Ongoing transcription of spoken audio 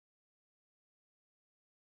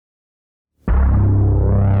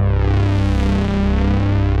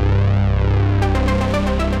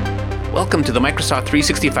Welcome to the Microsoft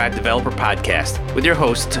 365 Developer Podcast with your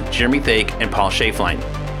hosts, Jeremy Thake and Paul Schaeflein.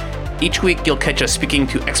 Each week, you'll catch us speaking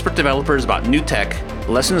to expert developers about new tech,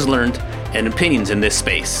 lessons learned, and opinions in this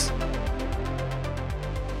space.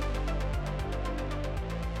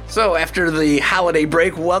 So, after the holiday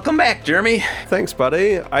break, welcome back, Jeremy. Thanks,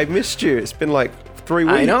 buddy. I missed you. It's been like 3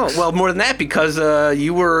 weeks. I know. Well, more than that, because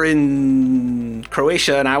you were in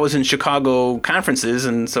Croatia and I was in Chicago conferences,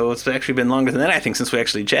 and so it's actually been longer than that, I think, since we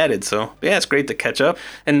actually chatted. So, yeah, it's great to catch up.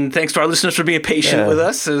 And thanks to our listeners for being patient with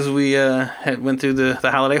us as we went through the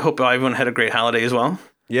holiday. Hope everyone had a great holiday as well.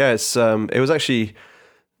 Yes, it was actually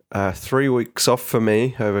 3 weeks off for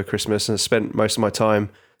me over Christmas, and I spent most of my time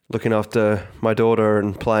looking after my daughter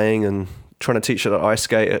and playing and trying to teach her to ice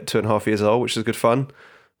skate at 2.5 years old, which is good fun.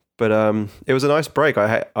 But it was a nice break.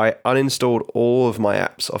 I uninstalled all of my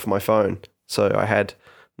apps off my phone, so I had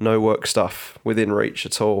no work stuff within reach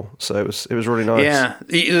at all. So it was really nice. Yeah,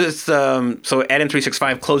 it's, so Adam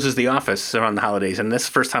 365 closes the office around the holidays, and this is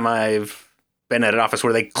the first time I've been at an office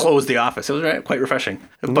where they closed the office. It was quite refreshing.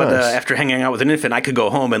 But Nice. After hanging out with an infant, I could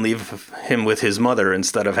go home and leave him with his mother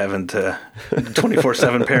instead of having to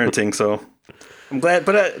 24/7 parenting. So I'm glad.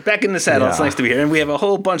 But back in the saddle, It's nice to be here. And we have a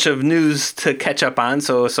whole bunch of news to catch up on.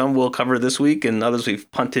 So some we'll cover this week and others we've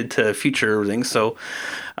punted to future things. So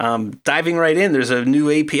diving right in, there's a new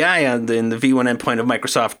API in the V1 endpoint of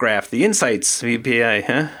Microsoft Graph, the Insights API,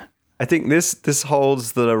 huh? I think this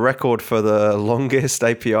holds the record for the longest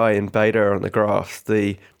API in beta on the graph.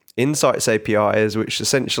 The Insights APIs, which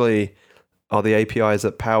essentially are the APIs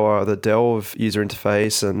that power the Delve user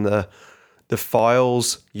interface and the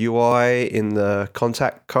files UI in the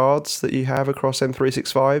contact cards that you have across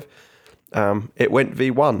M365. It went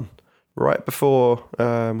V1 right before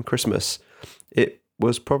Christmas. It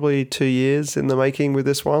was probably 2 years in the making with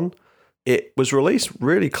this one. It was released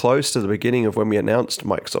really close to the beginning of when we announced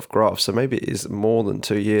Microsoft Graph, so maybe it is more than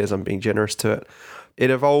 2 years. I'm being generous to it.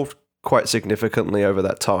 It evolved quite significantly over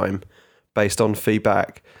that time based on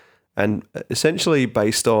feedback and essentially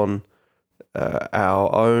based on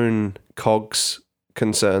our own COGS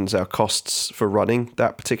concerns, our costs for running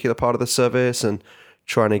that particular part of the service and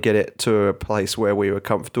trying to get it to a place where we were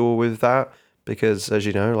comfortable with that. Because as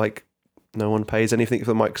you know, like no one pays anything for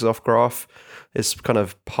the Microsoft Graph. It's kind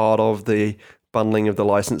of part of the bundling of the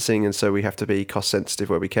licensing, and so we have to be cost sensitive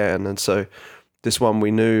where we can. And so this one we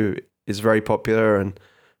knew is very popular, and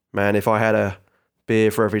man, if I had a beer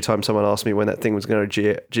for every time someone asked me when that thing was going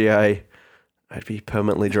to GA, I'd be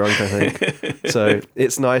permanently drunk, I think. So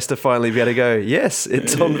it's nice to finally be able to go, yes,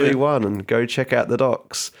 it's on V1, and go check out the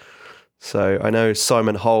docs. So I know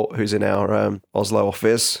Simon Holt, who's in our Oslo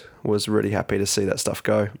office, was really happy to see that stuff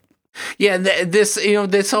go. Yeah,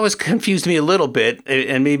 this always confused me a little bit,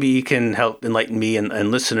 and maybe you can help enlighten me and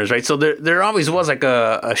listeners, right? So there always was like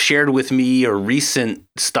a shared with me or recent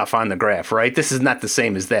stuff on the graph, right? This is not the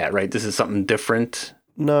same as that, right? This is something different.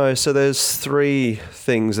 No, so there's three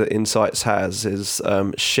things that Insights has is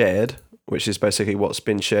shared, which is basically what's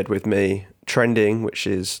been shared with me, trending, which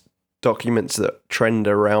is documents that trend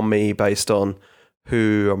around me based on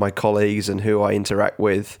who are my colleagues and who I interact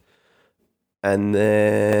with, and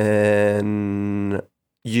then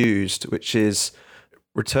used, which is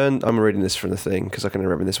returned. I'm reading this from the thing because I can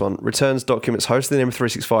remember this one. Returns documents hosted in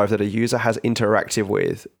M365 that a user has interacted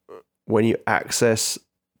with. When you access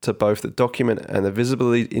to both the document and the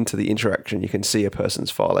visibility into the interaction, you can see a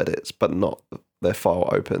person's file edits, but not their file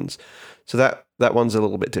opens. So that one's a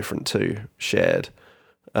little bit different too, shared.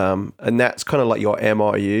 And that's kind of like your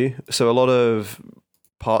MRU. So a lot of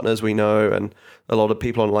partners we know and a lot of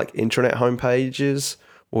people on like intranet homepages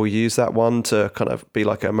will use that one to kind of be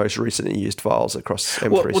like a most recently used files across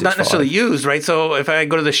M365. Well, not necessarily used, right? So if I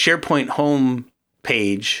go to the SharePoint home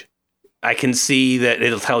page, I can see that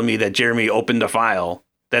it'll tell me that Jeremy opened a file.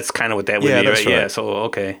 That's kind of what that would be, right? Yeah, so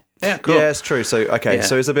okay. Yeah, cool. Yeah, it's true. So,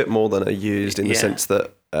 so it's a bit more than a used in the sense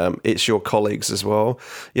that it's your colleagues as well.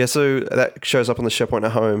 Yeah, so that shows up on the SharePoint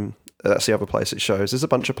at home. That's the other place it shows. There's a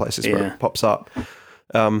bunch of places where it pops up.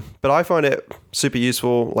 But I find it super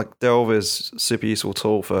useful. Like Delve is a super useful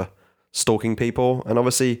tool for stalking people. And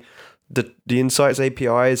obviously the Insights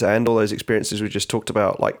APIs and all those experiences we just talked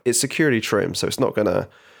about, like it's security trim. So it's not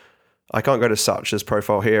I can't go to Satya's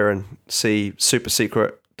profile here and see super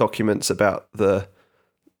secret documents about the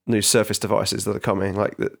new Surface devices that are coming.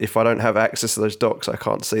 Like if I don't have access to those docs, I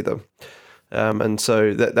can't see them. And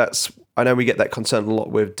so that's, I know we get that concern a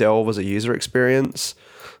lot with Delve as a user experience.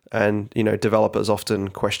 And, you know, developers often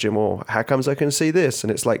question, well, how comes I can see this?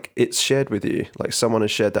 And it's like, it's shared with you. Like someone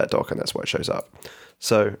has shared that doc and that's why it shows up.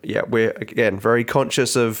 So yeah, we're again, very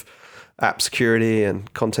conscious of app security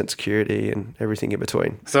and content security and everything in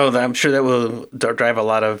between. So I'm sure that will drive a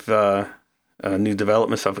lot of new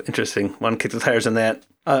development stuff. Interesting. Want to kick the tires on that.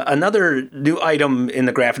 Another new item in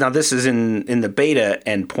the graph, now this is in the beta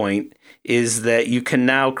endpoint, is that you can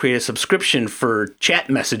now create a subscription for chat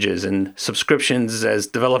messages, and subscriptions, as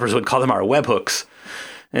developers would call them, are webhooks.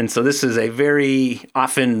 And so this is a very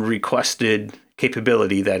often requested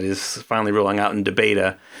capability that is finally rolling out into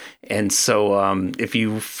beta. And so if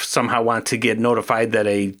you somehow want to get notified that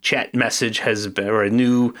a chat message has been, or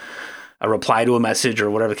a reply to a message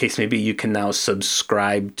or whatever the case may be, you can now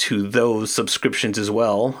subscribe to those subscriptions as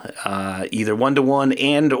well, either one-to-one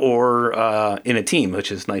and or in a team,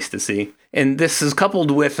 which is nice to see. And this is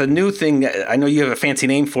coupled with a new thing. I know you have a fancy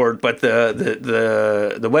name for it, but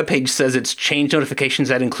the webpage says it's change notifications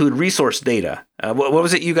that include resource data. What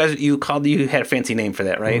was it you called? You had a fancy name for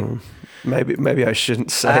that, right? Maybe I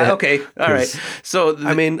shouldn't say it. Okay, all right. So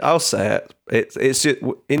I mean, I'll say it. It's just,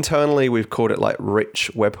 internally we've called it like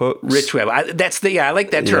rich webhooks. Rich web. I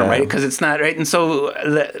like that term, right? Because it's not right. And so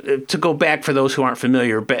to go back for those who aren't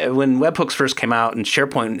familiar, when webhooks first came out and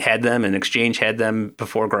SharePoint had them and Exchange had them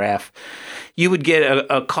before Graph, you would get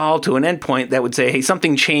a call to an endpoint that would say, hey,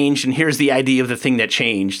 something changed and here's the ID of the thing that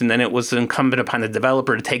changed. And then it was incumbent upon the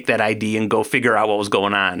developer to take that ID and go figure out what was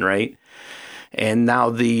going on, right? And now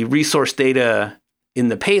the resource data in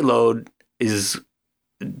the payload is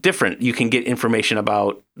different. You can get information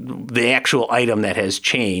about the actual item that has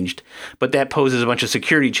changed, but that poses a bunch of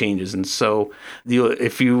security changes. And so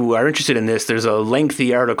if you are interested in this, there's a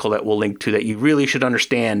lengthy article that we'll link to that you really should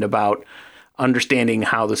understand about understanding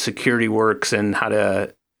how the security works and how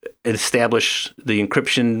to establish the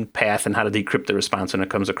encryption path and how to decrypt the response when it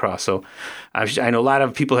comes across. So I know a lot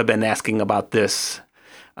of people have been asking about this.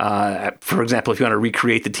 For example, if you want to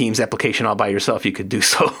recreate the Teams application all by yourself, you could do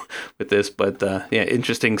so with this. But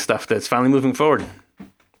interesting stuff that's finally moving forward.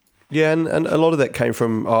 Yeah, and a lot of that came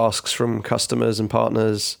from asks from customers and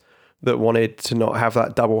partners that wanted to not have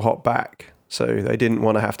that double hop back. So they didn't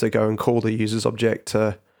want to have to go and call the users object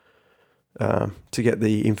to get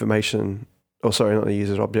the information, or sorry, not the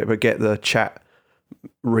users object, but get the chat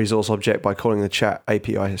resource object by calling the chat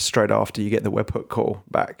API straight after you get the webhook call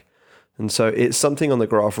back. And so it's something on the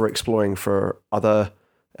graph we're exploring for other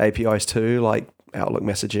APIs too, like Outlook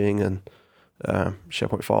messaging and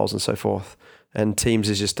SharePoint files and so forth. And Teams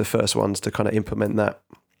is just the first ones to kind of implement that.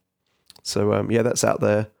 So that's out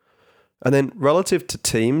there. And then relative to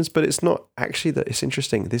Teams, but it's not actually that, it's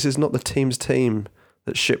interesting. This is not the Teams team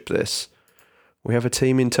that shipped this. We have a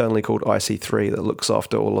team internally called IC3 that looks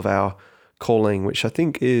after all of our calling, which I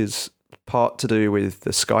think is part to do with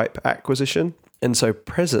the Skype acquisition. And so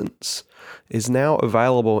Presence is now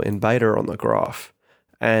available in beta on the graph.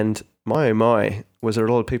 And my oh my, was there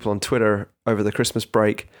a lot of people on Twitter over the Christmas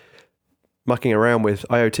break mucking around with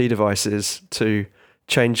IoT devices to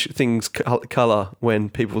change things color when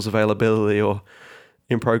people's availability or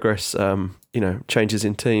in progress, changes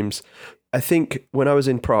in Teams. I think when I was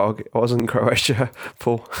in Prague, I was in Croatia,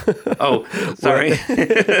 Paul. Oh, sorry.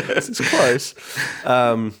 It's close.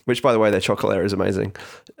 Which, by the way, their chocolate there is amazing.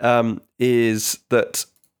 Is that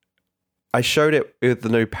I showed it with the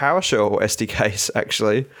new PowerShell SDKs,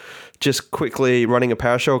 actually. Just quickly running a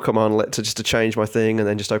PowerShell command to change my thing and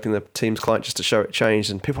then just opening the Teams client just to show it changed.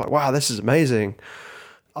 And people are like, wow, this is amazing.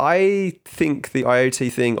 I think the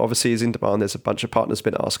IoT thing obviously is in demand. There's a bunch of partners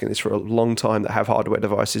been asking this for a long time that have hardware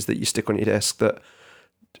devices that you stick on your desk that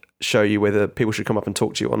show you whether people should come up and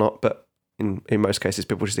talk to you or not. But in most cases,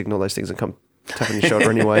 people just ignore those things and come tap on your shoulder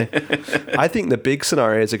anyway. I think the big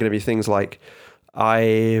scenarios are going to be things like,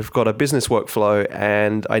 I've got a business workflow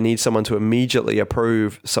and I need someone to immediately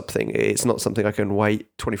approve something. It's not something I can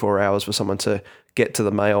wait 24 hours for someone to get to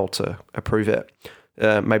the mail to approve it.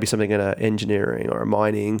 Maybe something in an engineering or a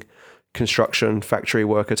mining, construction, factory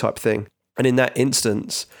worker type thing. And in that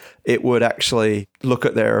instance, it would actually look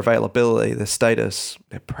at their availability, their status,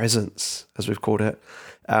 their presence, as we've called it,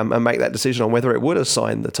 and make that decision on whether it would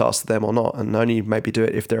assign the task to them or not, and only maybe do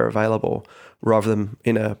it if they're available, rather than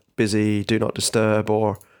in a busy, do not disturb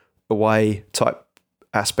or away type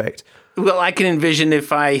aspect. Well, I can envision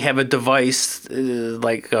if I have a device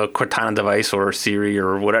like a Cortana device or Siri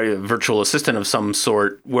or whatever, virtual assistant of some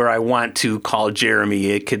sort, where I want to call Jeremy,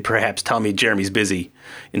 it could perhaps tell me Jeremy's busy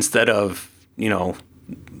instead of,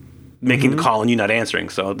 making the call and you not answering.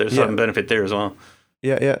 So there's some benefit there as well.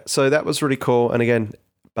 Yeah. So that was really cool. And again,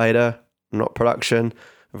 beta, not production.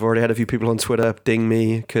 I've already had a few people on Twitter ding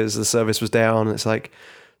me because the service was down. It's like,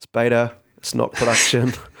 it's beta. It's not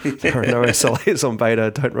production. There are no SLAs on beta.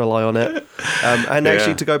 Don't rely on it. And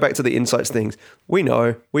actually, to go back to the Insights things, we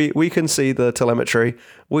know. We can see the telemetry.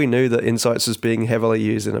 We knew that Insights was being heavily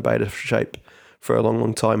used in a beta shape for a long,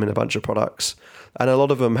 long time in a bunch of products. And a lot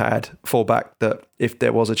of them had fallback that if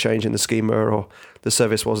there was a change in the schema or the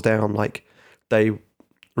service was down, like they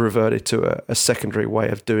reverted to a secondary way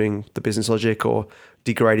of doing the business logic or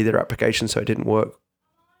degraded their application so it didn't work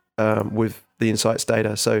with the Insights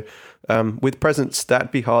data. So with Presence,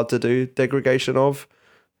 that'd be hard to do degradation of.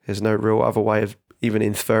 There's no real other way of even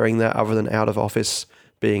inferring that other than out of office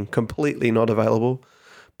being completely not available.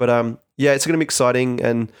 But it's going to be exciting.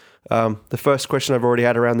 And the first question I've already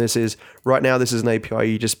had around this is, right now this is an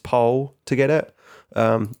API you just poll to get it.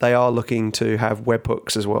 They are looking to have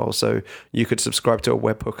webhooks as well. So you could subscribe to a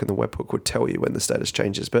webhook and the webhook would tell you when the status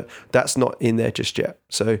changes. But that's not in there just yet.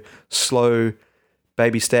 So slow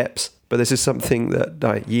baby steps. But this is something that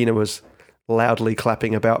Yina was loudly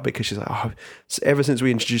clapping about because she's like, ever since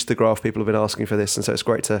we introduced the graph, people have been asking for this. And so it's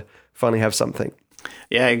great to finally have something.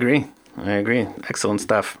 Yeah, I agree. Excellent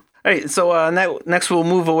stuff. All right, so next we'll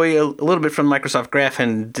move away a little bit from Microsoft Graph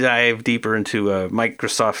and dive deeper into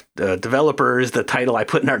Microsoft Developers, the title I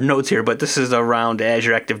put in our notes here, but this is around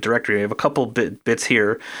Azure Active Directory. I have a couple bits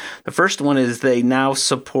here. The first one is they now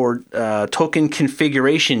support token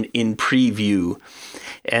configuration in preview.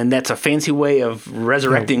 And that's a fancy way of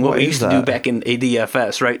resurrecting what we used to do back in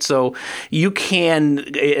ADFS, right? So you can,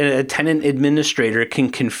 a tenant administrator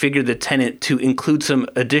can configure the tenant to include some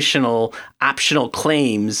additional optional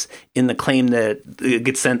claims in the claim that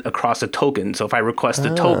gets sent across a token. So if I request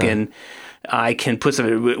a token, I can put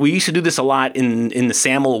some. We used to do this a lot in the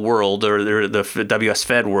SAML world or the WS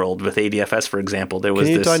Fed world with ADFS, for example. There was.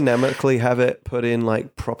 Can you dynamically have it put in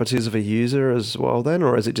like properties of a user as well, then,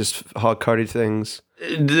 or is it just hard coded things?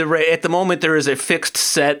 At the moment, there is a fixed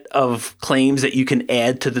set of claims that you can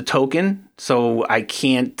add to the token. So I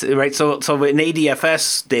can't, right? So in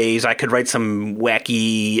ADFS days, I could write some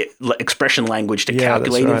wacky expression language to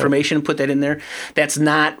calculate information and put that in there. That's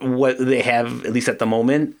not what they have, at least at the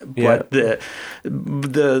moment. But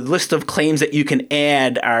the list of claims that you can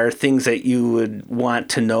add are things that you would want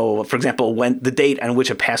to know. For example, when the date on which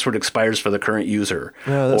a password expires for the current user,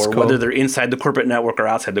 or whether they're inside the corporate network or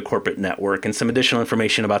outside the corporate network, and some additional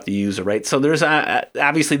information about the user, right? So there's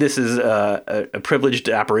obviously this is a privileged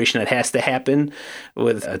operation that has to happen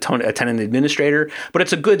with a tenant administrator, but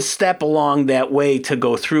it's a good step along that way to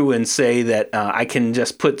go through and say that I can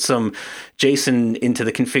just put some JSON into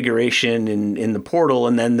the configuration in the portal,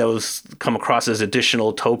 and then those come across as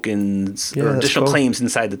additional tokens or additional claims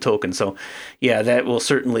inside the token. So yeah, that will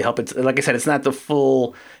certainly help. It's like I said, it's not the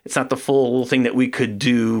full thing that we could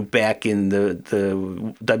do back in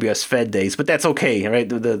the WS Fed days, but that's okay, right?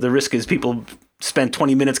 The risk is people spend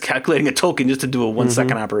 20 minutes calculating a token just to do a 1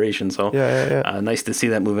 second operation. So nice to see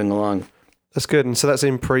that moving along. That's good. And so that's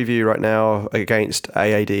in preview right now against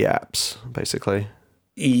AAD apps, basically.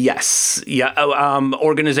 Yes. Yeah.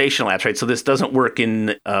 Organizational apps, right? So this doesn't work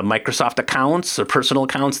in Microsoft accounts or personal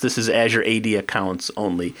accounts. This is Azure AD accounts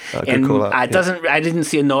only. And I didn't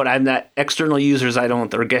see a note. I'm not external users.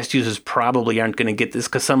 or guest users probably aren't going to get this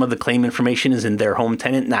because some of the claim information is in their home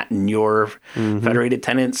tenant, not in your federated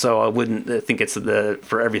tenant. So I wouldn't think it's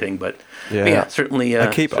for everything, but certainly.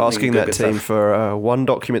 I keep asking that team for one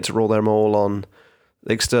document to rule them all on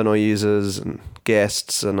external users and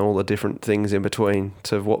guests and all the different things in between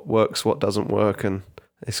to what works, what doesn't work, and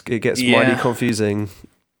it gets mighty confusing.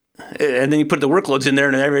 And then you put the workloads in there,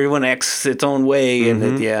 and everyone acts its own way.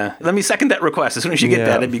 And let me second that request. As soon as you get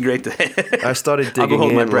that, it'd be great to. I started digging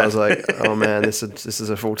in. I was like, oh man, this is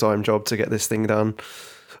a full-time job to get this thing done.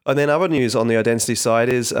 And then other news on the identity side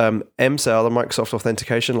is MSAL, the Microsoft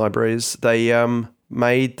Authentication Libraries. They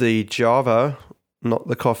made the Java, not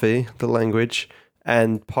the coffee, the language,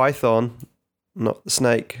 and Python, not the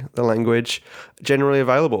snake, the language, generally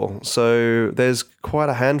available. So there's quite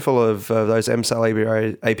a handful of those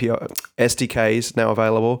MSAL API SDKs now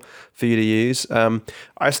available for you to use.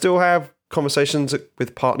 I still have conversations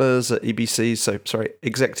with partners at EBC,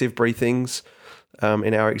 executive briefings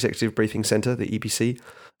in our executive briefing center, the EBC,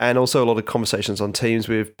 and also a lot of conversations on Teams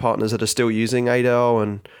with partners that are still using ADAL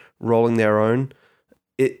and rolling their own.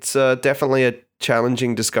 It's definitely a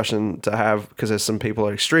challenging discussion to have because there's some people who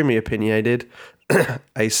are extremely opinionated,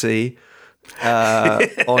 AC,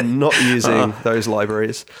 on not using those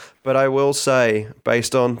libraries. But I will say,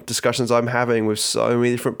 based on discussions I'm having with so many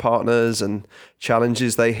different partners and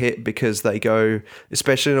challenges they hit because they go,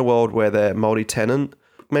 especially in a world where they're multi-tenant,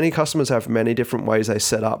 many customers have many different ways they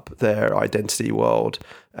set up their identity world.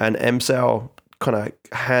 And MSAL kind of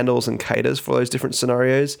handles and caters for those different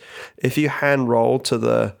scenarios. If you hand roll to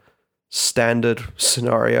the standard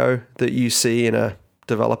scenario that you see in a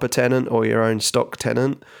developer tenant or your own stock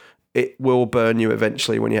tenant, it will burn you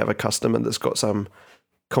eventually when you have a customer that's got some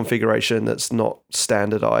configuration that's not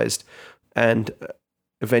standardized. And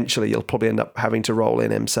eventually you'll probably end up having to roll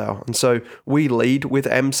in MSAL. And so we lead with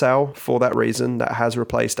MSAL for that reason. That has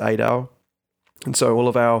replaced ADAL. And so all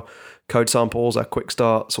of our code samples, our quick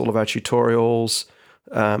starts, all of our tutorials,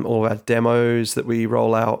 all of our demos that we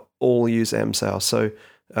roll out all use MSAL. So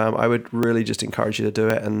I would really just encourage you to do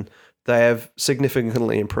it. And they have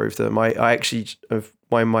significantly improved them. I actually have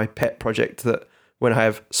my pet project that when I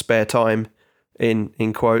have spare time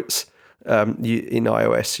in quotes, in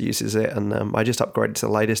iOS uses it, and I just upgraded to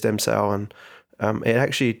the latest MSAL, and it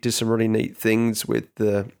actually did some really neat things with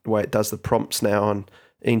the way it does the prompts now, and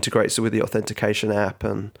integrates it with the authentication app,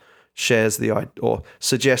 and shares or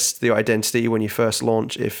suggests the identity when you first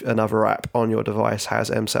launch if another app on your device has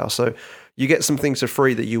MSAL. So you get some things for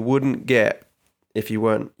free that you wouldn't get if you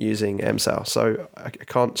weren't using MSAL. So I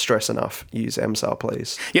can't stress enough, use MSAL,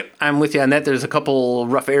 please. Yep, I'm with you on that. There's a couple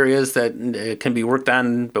rough areas that can be worked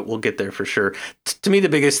on, but we'll get there for sure. To me, the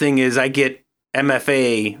biggest thing is I get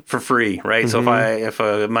MFA for free, right? Mm-hmm.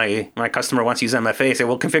 So if my customer wants to use MFA, I say,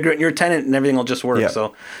 well, configure it in your tenant and everything will just work. Yep.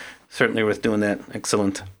 So certainly worth doing that.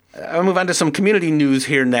 Excellent. I'll move on to some community news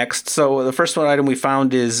here next. So the first item we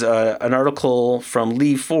found is an article from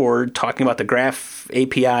Lee Ford talking about the Graph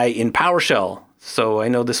API in PowerShell. So I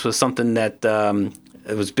know this was something that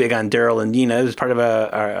it was big on Daryl and Nina. It was part of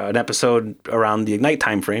an episode around the Ignite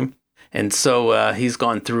timeframe. And so he's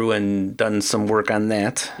gone through and done some work on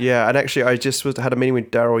that. Yeah, and actually I just had a meeting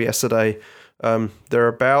with Daryl yesterday. They're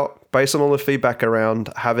about, based on all the feedback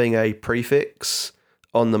around having a prefix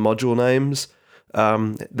on the module names,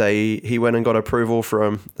 he went and got approval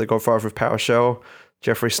from the godfather of PowerShell,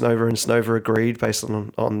 Jeffrey Snover, and Snover agreed based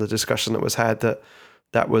on the discussion that was had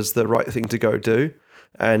that was the right thing to go do.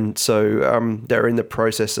 And so they're in the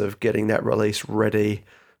process of getting that release ready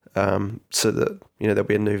so that there'll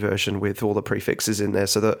be a new version with all the prefixes in there.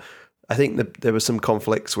 So that I think that there was some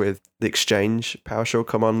conflicts with the Exchange PowerShell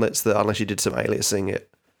commandlets that unless you did some aliasing, it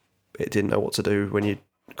didn't know what to do when you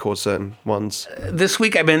call certain ones. This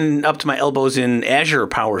week I've been up to my elbows in Azure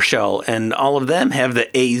PowerShell, and all of them have the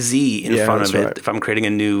AZ in front of it right. If I'm creating a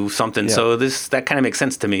new something. Yeah. So that kind of makes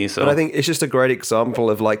sense to me. So, but I think it's just a great example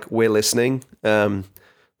of like we're listening.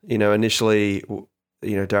 Initially,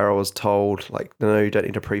 Daryl was told like, no, you don't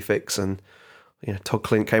need a prefix, and Todd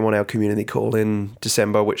Clint came on our community call in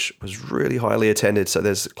December, which was really highly attended. So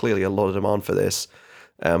there's clearly a lot of demand for this,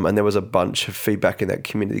 and there was a bunch of feedback in that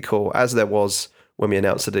community call, as there was when we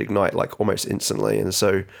announced it at Ignite, like almost instantly. And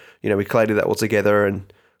so, we collated that all together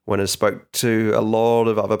and went and spoke to a lot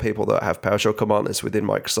of other people that have PowerShell commandlets within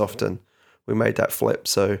Microsoft, and we made that flip.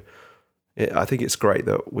 So I think it's great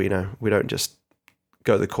that we don't just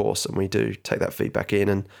go the course, and we do take that feedback in,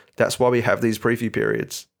 and that's why we have these preview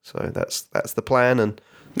periods. So that's the plan, and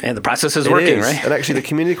the process is working, right? And actually, the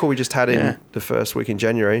community call we just had in the first week in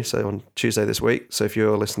January, so on Tuesday this week. So if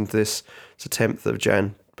you're listening to this, it's the 10th of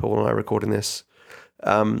Jan. Paul and I are recording this.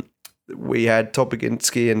 We had Todd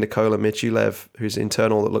Baginski and Nikola Michulev, who's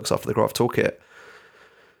internal that looks after the Graph Toolkit,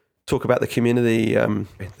 talk about the community,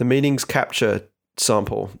 the meetings capture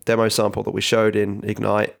demo sample that we showed in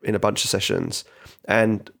Ignite in a bunch of sessions.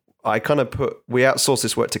 And I we outsourced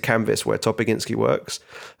this work to Canvas, where Todd Baginski works.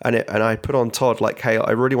 And I put on Todd like, hey,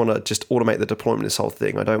 I really want to just automate the deployment of this whole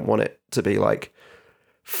thing. I don't want it to be like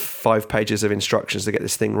 5 pages of instructions to get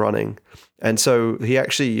this thing running. And so he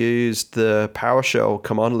actually used the PowerShell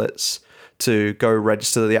commandlets to go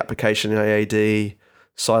register the application in AAD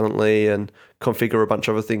silently and configure a bunch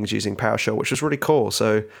of other things using PowerShell, which was really cool.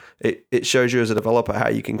 So it shows you as a developer how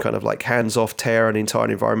you can kind of like hands-off tear an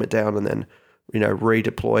entire environment down and then,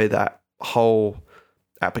 redeploy that whole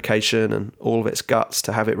application and all of its guts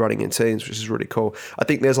to have it running in Teams, which is really cool. I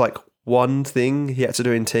think there's like one thing he had to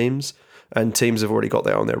do in Teams, and Teams have already got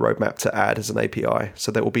that on their roadmap to add as an API.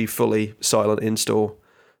 So that will be fully silent install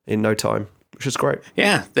in no time, which is great.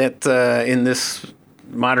 Yeah, that in this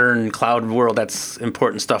modern cloud world, that's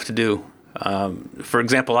important stuff to do. For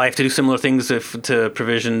example, I have to do similar things to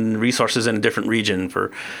provision resources in a different region for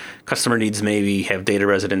customer needs, maybe have data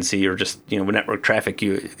residency or just network traffic.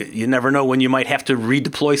 You never know when you might have to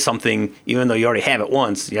redeploy something, even though you already have it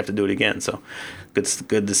once. You have to do it again. So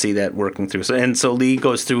good to see that working through. So Lee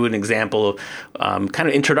goes through an example of kind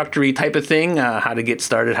of introductory type of thing, how to get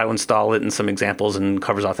started, how to install it, and some examples, and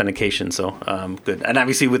covers authentication. So good. And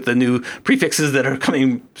obviously with the new prefixes that are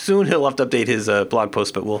coming soon, he'll have to update his blog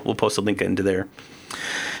post, but we'll post a link into there.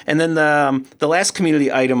 And then the last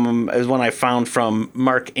community item is one I found from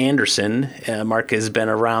Mark Anderson. Mark has been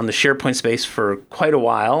around the SharePoint space for quite a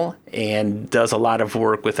while and does a lot of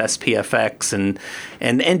work with SPFX and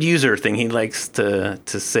end user thing. He likes to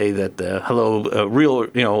say that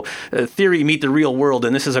real theory meet the real world,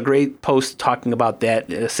 and this is a great post talking about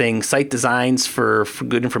that, saying site designs for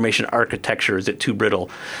good information architecture, is it too brittle?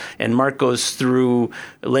 And Mark goes through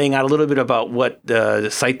laying out a little bit about what the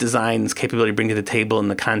site design's capability bring to the table in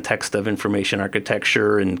the context of information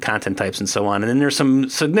architecture and content types and so on. And then there's some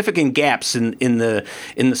significant gaps in the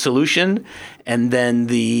solution, and then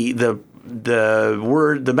the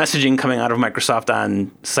messaging coming out of Microsoft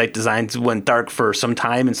on site designs went dark for some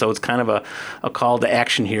time, and so it's kind of a call to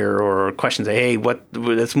action here, or a question, say, hey,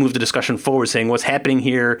 let's move the discussion forward, saying what's happening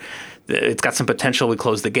here, it's got some potential, we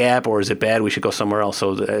close the gap, or is it bad, we should go somewhere else.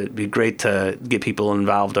 So it'd be great to get people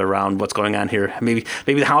involved around what's going on here. Maybe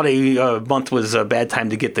the holiday month was a bad time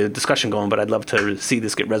to get the discussion going, but I'd love to see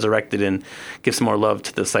this get resurrected and give some more love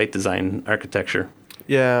to the site design architecture.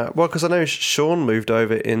 Yeah, well, because I know Sean moved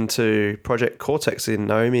over into Project Cortex in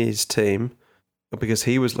Naomi's team because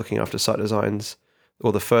he was looking after site designs,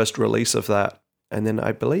 or the first release of that. And then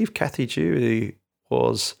I believe Kathy Dewey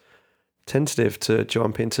was tentative to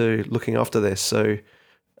jump into looking after this. So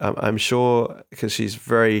I'm sure, because she's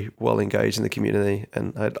very well engaged in the community,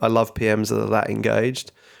 and I love PMs that are that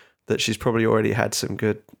engaged, that she's probably already had some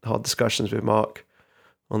good hard discussions with Mark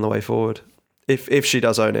on the way forward. If she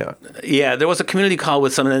does own it. Yeah, there was a community call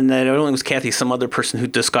with someone, and I don't think it was Kathy, some other person who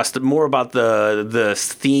discussed it more about the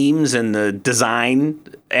themes and the design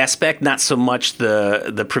aspect, not so much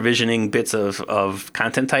the provisioning bits of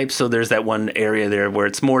content types. So there's that one area there where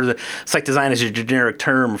it's more the site design is a generic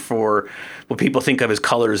term for what people think of as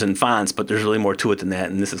colors and fonts, but there's really more to it than that.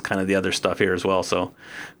 And this is kind of the other stuff here as well. So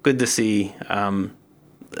good to see.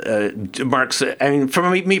 Mark's, I mean, for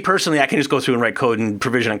me personally, I can just go through and write code and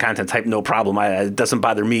provision and content type, no problem. It doesn't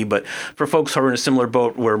bother me. But for folks who are in a similar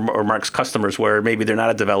boat, or Mark's customers, where maybe they're not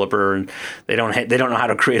a developer and they don't know how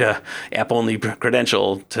to create a app only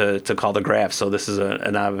credential to call the graph. So this is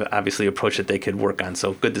an obviously approach that they could work on.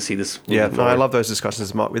 So good to see this. Yeah, no, I love those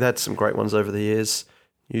discussions, Mark. We've had some great ones over the years,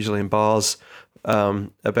 usually in bars,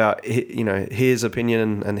 about his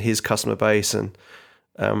opinion and his customer base. And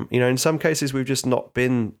in some cases, we've just not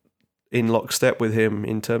been in lockstep with him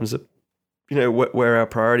in terms of, where our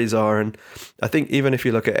priorities are. And I think even if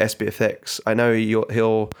you look at SPFX, I know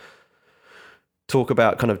he'll talk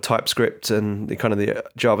about kind of TypeScript and the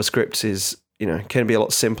JavaScript is, can be a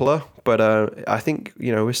lot simpler. But I think,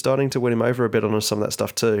 we're starting to win him over a bit on some of that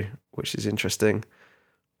stuff too, which is interesting.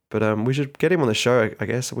 But we should get him on the show, I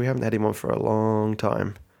guess. We haven't had him on for a long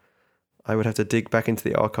time. I would have to dig back into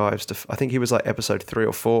the archives I think he was like episode 3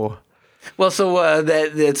 or 4. Well, so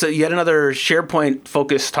that's yet another SharePoint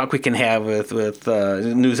focused talk we can have with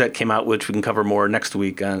news that came out, which we can cover more next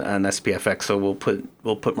week on SPFX. So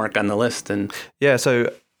we'll put Mark on the list. And yeah,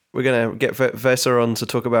 so we're gonna get Vesa on to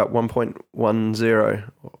talk about 1.10,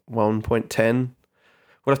 1.10.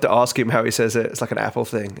 We'll have to ask him how he says it. It's like an Apple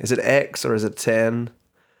thing. Is it X or is it 10?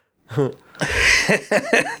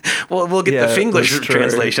 Well, we'll get the Finglish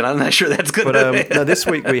translation. I'm not sure that's good. But this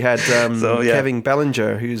week we had Kevin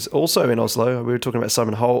Ballinger, who's also in Oslo. We were talking about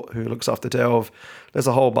Simon Holt, who looks after Delve. There's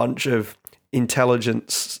a whole bunch of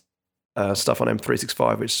intelligence stuff on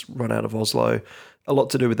M365, which run out of Oslo. A lot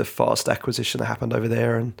to do with the Fast acquisition that happened over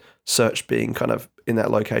there, and search being kind of in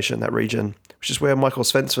that location, that region, which is where Michael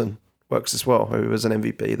Svensson works as well, who was an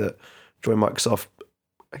MVP that joined Microsoft,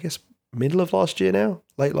 I guess, middle of last year now,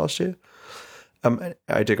 late last year.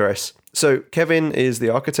 I digress. So Kevin is the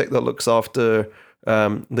architect that looks after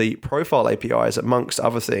the profile APIs amongst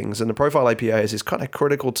other things. And the profile APIs is kind of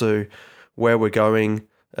critical to where we're going.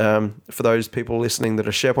 For those people listening that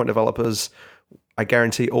are SharePoint developers, I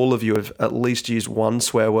guarantee all of you have at least used one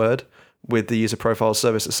swear word with the user profile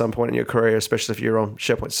service at some point in your career, especially if you're on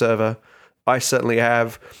SharePoint Server. I certainly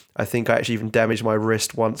have. I think I actually even damaged my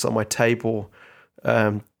wrist once on my table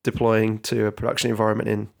deploying to a production environment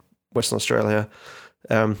in Western Australia.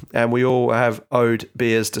 And we all have owed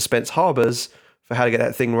Beers to Spence Harbors for how to get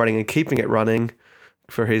that thing running and keeping it running,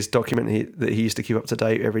 for his document that he used to keep up to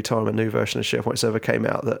date every time a new version of SharePoint Server came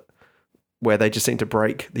out, where they just seem to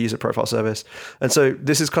break the user profile service. And so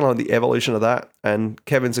this is kind of like the evolution of that. And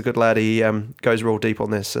Kevin's a good lad. He goes real deep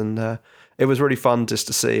on this. And it was really fun just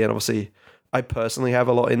to see. And obviously, I personally have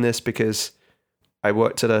a lot in this because I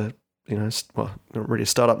worked at not really a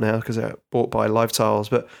startup now because they're bought by Livetiles,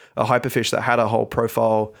 but a Hyperfish that had a whole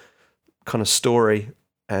profile kind of story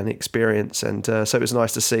and experience. And so it was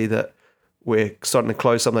nice to see that we're starting to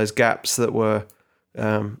close some of those gaps that were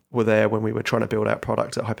were there when we were trying to build out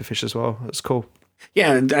product at Hyperfish as well. It's cool.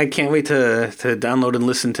 Yeah, I can't wait to download and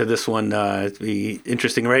listen to this one. It'd be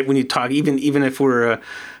interesting, right? When you talk, even if we're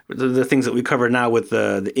the things that we cover now with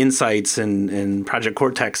the insights and Project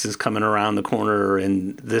Cortex is coming around the corner,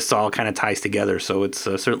 and this all kind of ties together. So it's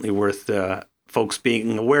certainly worth folks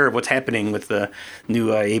being aware of what's happening with the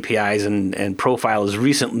new APIs and Profile is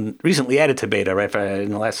recently added to beta, right?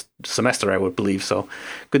 In the last semester, I would believe. So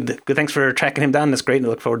good. Thanks for tracking him down. That's great. And I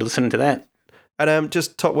look forward to listening to that. And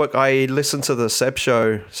just top work, I listened to the Seb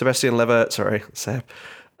show, Sebastian Levert, Seb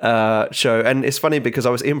show. And it's funny because I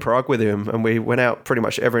was in Prague with him and we went out pretty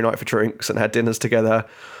much every night for drinks and had dinners together.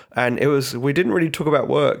 And we didn't really talk about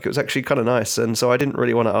work. It was actually kind of nice. And so I didn't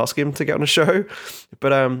really want to ask him to get on a show.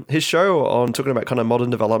 But his show on talking about kind of modern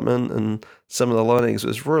development and some of the learnings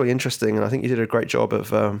was really interesting. And I think you did a great job of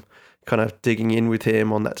kind of digging in with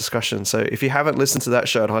him on that discussion. So if you haven't listened to that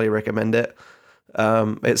show, I'd highly recommend it.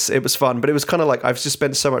 It was fun, but it was kind of like I've just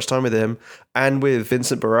spent so much time with him and with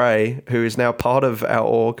Vincent Beret, who is now part of our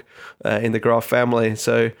org in the Graph family.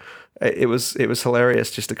 So it was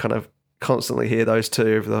hilarious just to kind of constantly hear those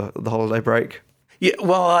two over the holiday break. Yeah,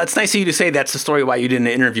 well, it's nice of you to say that's the story why you didn't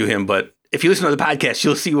interview him, but if you listen to the podcast,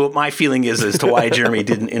 you'll see what my feeling is as to why Jeremy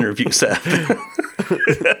didn't interview Seth.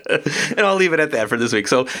 And I'll leave it at that for this week.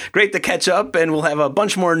 So great to catch up, and we'll have a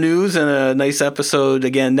bunch more news and a nice episode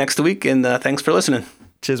again next week. And thanks for listening.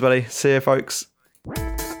 Cheers, buddy. See you, folks.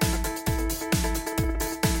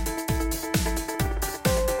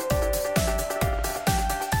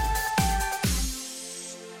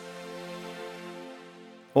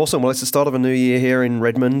 Awesome. Well, it's the start of a new year here in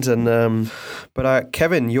Redmond, and but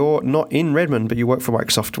Kevin, you're not in Redmond, but you work for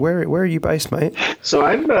Microsoft. Where are you based, mate? So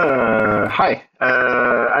I'm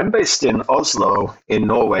based in Oslo, in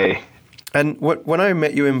Norway. And when I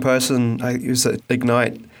met you in person, it was at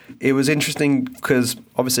Ignite. It was interesting because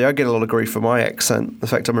obviously I get a lot of grief for my accent. The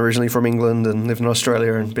fact I'm originally from England and live in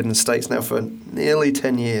Australia and been in the States now for nearly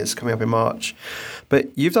 10 years, coming up in March. But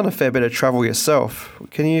you've done a fair bit of travel yourself.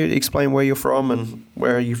 Can you explain where you're from and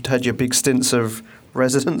where you've had your big stints of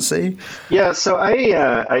residency? Yeah, so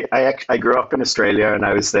I grew up in Australia and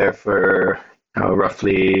I was there for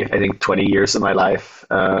roughly, I think, 20 years of my life.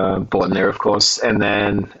 Born there, of course. And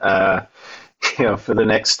then, for the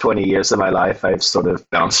next 20 years of my life, I've sort of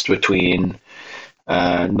bounced between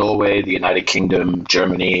Norway, the United Kingdom,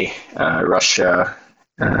 Germany, Russia.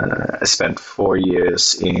 I spent 4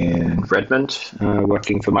 years in Redmond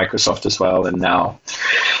working for Microsoft as well, and now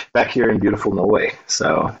back here in beautiful Norway.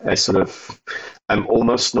 So I'm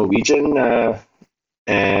almost Norwegian,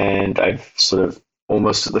 and I've sort of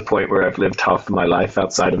almost at the point where I've lived half of my life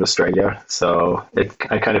outside of Australia. So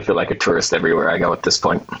I kind of feel like a tourist everywhere I go at this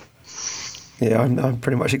point. Yeah, I'm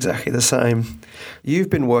pretty much exactly the same.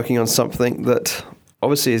 You've been working on something that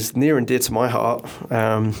obviously is near and dear to my heart.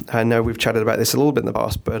 I know we've chatted about this a little bit in the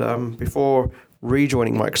past, but before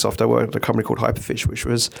rejoining Microsoft, I worked at a company called Hyperfish, which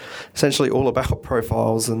was essentially all about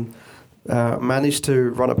profiles, and managed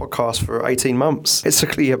to run a podcast for 18 months,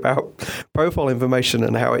 basically about profile information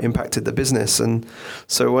and how it impacted the business. And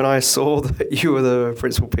so when I saw that you were the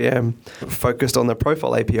principal PM focused on the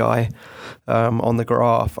profile API on the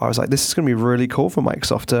Graph, I was like, this is going to be really cool for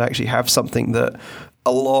Microsoft to actually have something that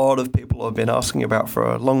a lot of people have been asking about for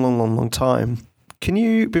a long time. Can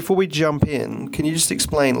you, before we jump in, can you just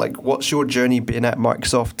explain, what's your journey been at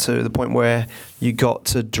Microsoft to the point where you got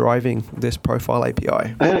to driving this profile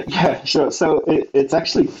API? Yeah, sure. So it's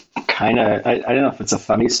actually kind of, I don't know if it's a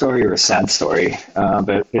funny story or a sad story,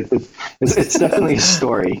 but it's definitely a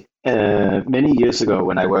story. Many years ago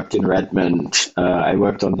when I worked in Redmond, I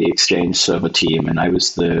worked on the Exchange server team, and I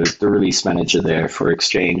was the release manager there for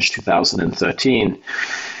Exchange 2013.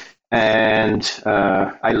 And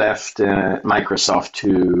I left Microsoft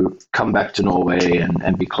to come back to Norway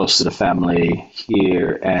and be close to the family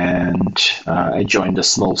here. And I joined a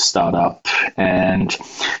small startup and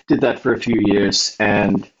did that for a few years.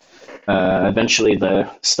 And eventually the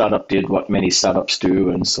startup did what many startups do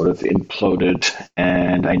and sort of imploded.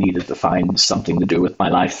 And I needed to find something to do with my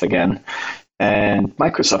life again. And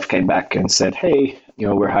Microsoft came back and said, hey,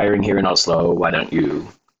 we're hiring here in Oslo. Why don't you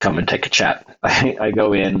come and take a chat? I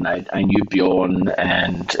go in, I knew Bjorn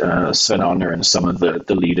and Sven Arne and some of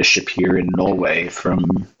the leadership here in Norway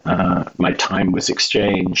from my time with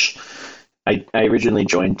Exchange. I originally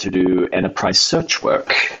joined to do enterprise search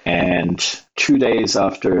work, and 2 days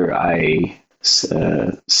after I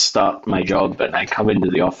start my job and I come into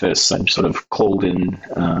the office, I'm sort of called in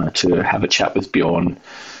to have a chat with Bjorn,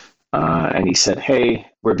 and he said, hey,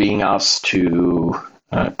 we're being asked to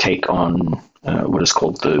take on what is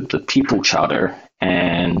called the People Charter,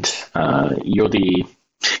 and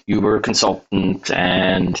you were a consultant,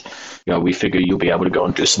 and we figure you'll be able to go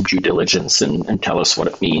and do some due diligence and tell us what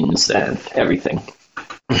it means and everything.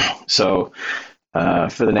 So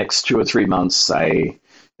for the next 2 or 3 months, I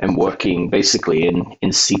am working basically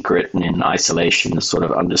in secret and in isolation to sort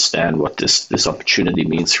of understand what this opportunity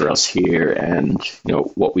means for us here, and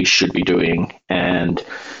what we should be doing. And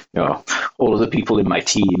all of the people in my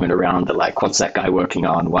team and around are like, what's that guy working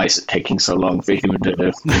on? Why is it taking so long for him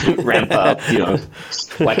to ramp up?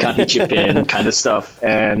 Why can't he chip in, kind of stuff.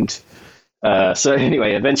 And so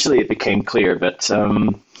anyway, eventually it became clear. But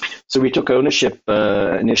so we took ownership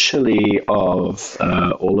initially of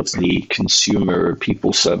all of the consumer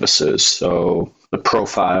people services. So the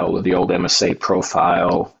profile of the old MSA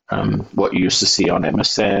profile, what you used to see on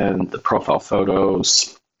MSN, the profile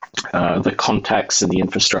photos, the contacts and the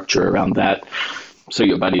infrastructure around that. So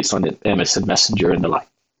your buddies on MSN Messenger and the like,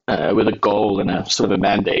 with a goal and a sort of a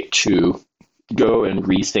mandate to go and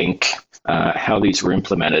rethink how these were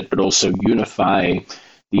implemented, but also unify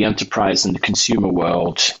the enterprise and the consumer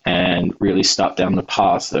world and really start down the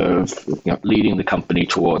path of leading the company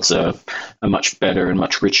towards a much better and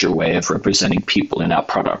much richer way of representing people in our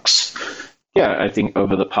products. Yeah, I think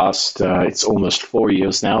over the past, it's almost 4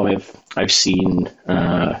 years now, I've seen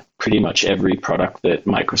pretty much every product that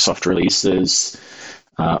Microsoft releases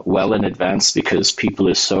well in advance, because people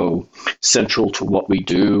are so central to what we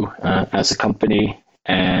do as a company.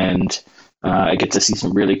 And I get to see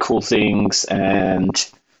some really cool things, and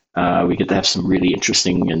we get to have some really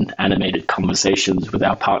interesting and animated conversations with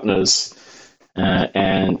our partners.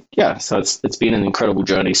 And yeah, so it's been an incredible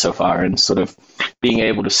journey so far, and sort of being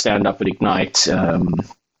able to stand up at Ignite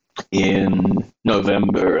in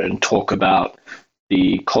November and talk about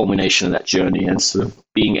the culmination of that journey, and sort of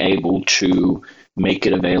being able to make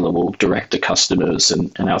it available direct to customers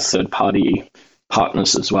and our third-party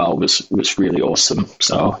partners as well was really awesome.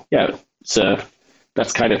 So yeah,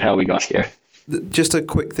 that's kind of how we got here. Just a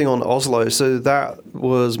quick thing on Oslo. So that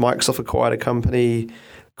was Microsoft acquired a company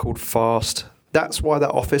called Fast. That's why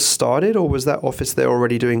that office started, or was that office there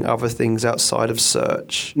already doing other things outside of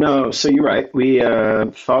search? No, so you're right.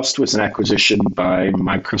 Fast was an acquisition by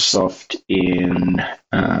Microsoft in,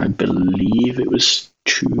 I believe it was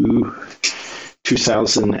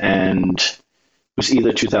 2000 and it was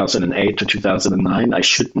either 2008 or 2009. I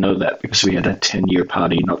should know that because we had a 10-year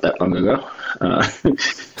party not that long ago.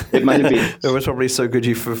 It might have been. It was probably so good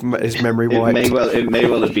his memory wiped. It may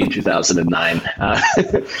well have been 2009.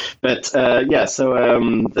 But yeah, so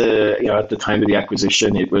at the time of the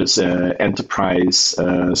acquisition, it was enterprise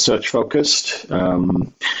search focused.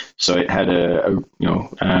 So it had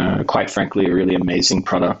quite frankly, a really amazing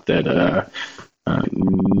product that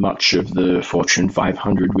much of the Fortune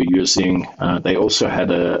 500 were using. They also had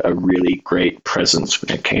a really great presence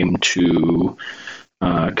when it came to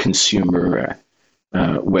consumer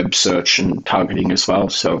web search and targeting as well.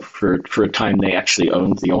 So for a time, they actually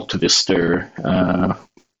owned the AltaVista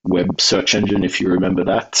web search engine, if you remember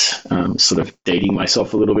that. Sort of dating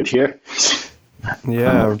myself a little bit here.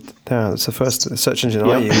 Yeah, that's the first search engine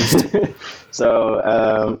I used. So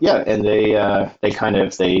and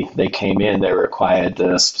they came in. They were acquired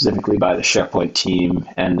specifically by the SharePoint team,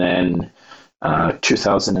 and then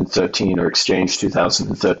 2013 or Exchange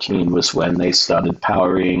 2013 was when they started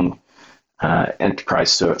powering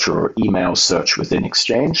enterprise search or email search within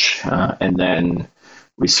Exchange, and then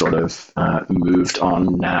we sort of moved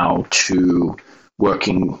on now to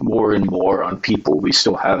working more and more on people. We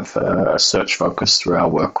still have a search focus through our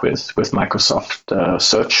work with Microsoft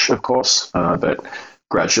Search, of course, but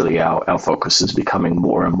gradually our focus is becoming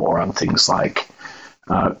more and more on things like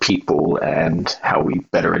people and how we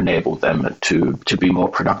better enable them to be more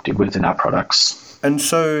productive within our products. And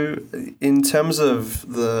so in terms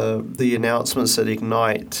of the announcements at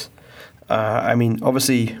Ignite, I mean,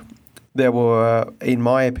 obviously there were, in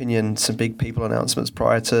my opinion, some big people announcements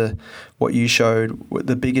prior to what you showed.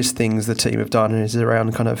 The biggest things the team have done is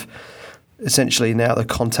around kind of essentially now the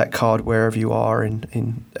contact card wherever you are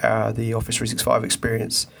in the Office 365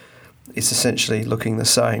 experience is essentially looking the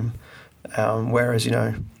same. Whereas,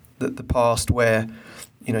 the past where,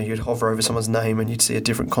 you'd hover over someone's name and you'd see a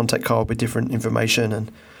different contact card with different information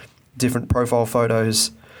and different profile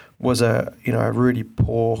photos was a really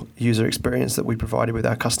poor user experience that we provided with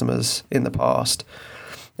our customers in the past.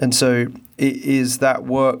 And so it is that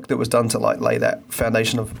work that was done to lay that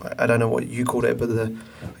foundation of, I don't know what you called it, but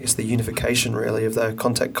the unification really of the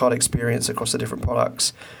contact card experience across the different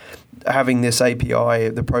products. Having this API,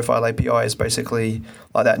 the profile API, is basically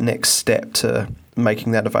like that next step to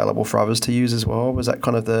making that available for others to use as well. Was that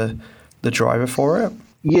kind of the driver for it?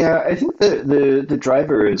 Yeah, I think the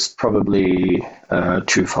driver is probably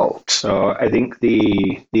twofold. So I think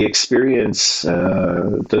the experience,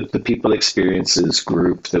 the people experiences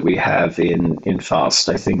group that we have in FAST,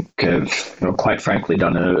 I think have, quite frankly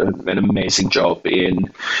done an amazing job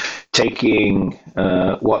in taking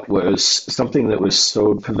what was something that was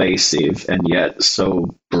so pervasive and yet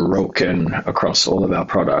so broken across all of our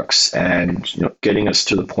products, and getting us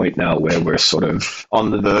to the point now where we're sort of on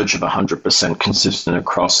the verge of 100% consistent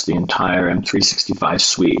across the entire M365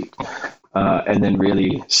 suite. And then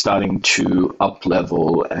really starting to up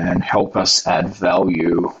level and help us add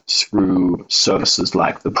value through services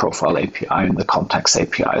like the Profile API and the Contacts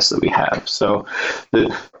APIs that we have. So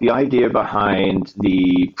the idea behind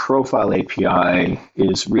the Profile API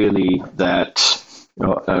is really that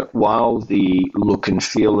while the look and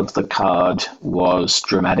feel of the card was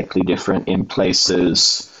dramatically different in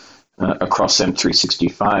places across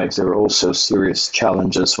M365, there were also serious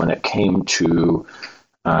challenges when it came to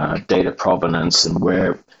data provenance and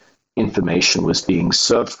where information was being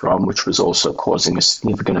served from, which was also causing a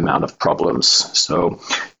significant amount of problems. So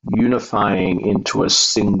unifying into a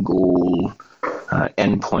single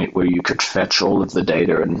endpoint where you could fetch all of the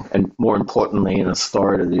data and more importantly, an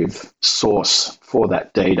authoritative source for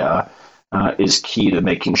that data is key to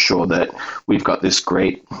making sure that we've got this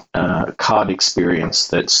great card experience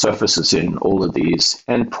that surfaces in all of these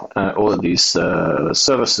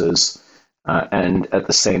services. And at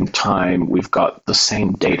the same time, we've got the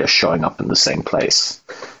same data showing up in the same place.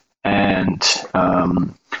 And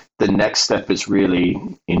the next step is really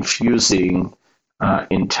infusing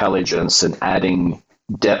intelligence and adding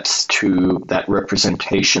depth to that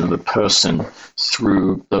representation of a person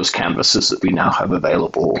through those canvases that we now have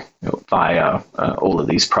available via all of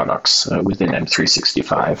these products within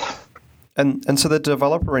M365. And so the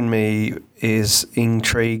developer in me is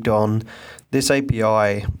intrigued on this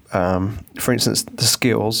API, for instance, the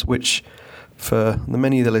skills, which for the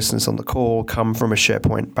many of the listeners on the call come from a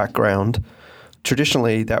SharePoint background.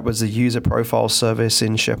 Traditionally, that was a user profile service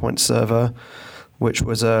in SharePoint Server, which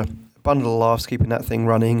was a bundle of laughs keeping that thing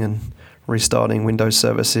running and restarting Windows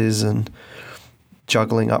services and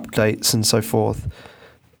juggling updates and so forth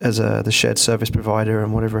as the shared service provider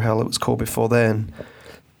and whatever hell it was called before then.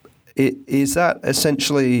 Is that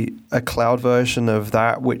essentially a cloud version of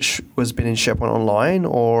that which was been in SharePoint Online,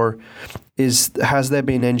 or has there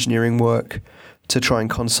been engineering work to try and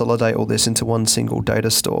consolidate all this into one single data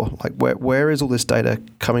store? Like where is all this data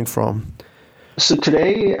coming from? So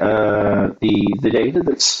today, the data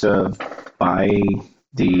that's served by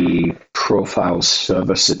the profile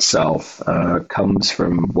service itself comes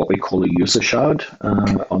from what we call a user shard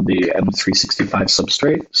on the M365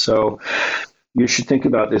 substrate. So you should think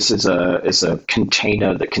about this as a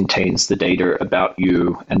container that contains the data about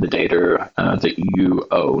you and the data that you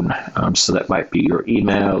own. So that might be your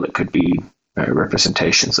email. It could be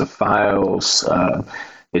representations of files.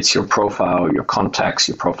 It's your profile, your contacts,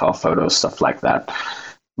 your profile photos, stuff like that.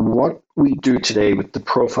 What we do today with the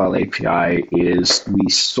Profile API is we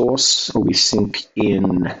source or we sync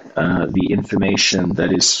in the information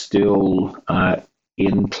that is still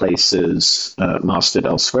in places mastered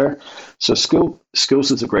elsewhere. So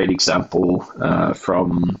Skills is a great example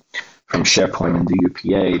from SharePoint and the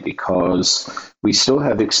UPA, because we still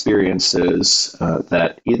have experiences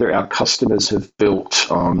that either our customers have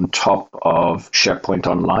built on top of SharePoint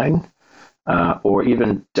Online, or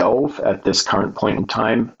even Delve at this current point in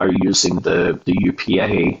time are using the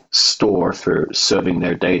UPA store for serving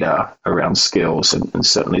their data around skills, and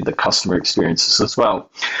certainly the customer experiences as well.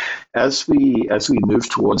 As we move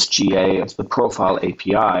towards GA of the Profile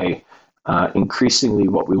API, increasingly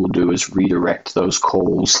what we will do is redirect those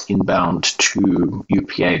calls inbound to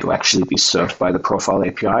UPA to actually be served by the Profile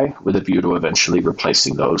API, with a view to eventually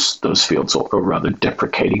replacing those fields, or rather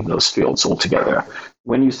deprecating those fields altogether.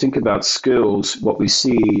 When you think about skills, what we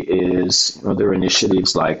see is there are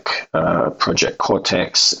initiatives like Project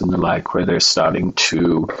Cortex and the like, where they're starting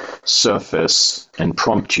to surface and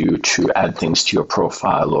prompt you to add things to your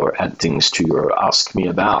profile or add things to your Ask Me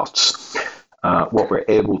About. What we're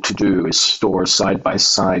able to do is store side by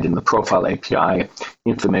side in the Profile API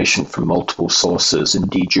information from multiple sources and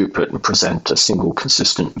dedupe it and present a single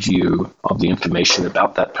consistent view of the information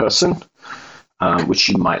about that person, which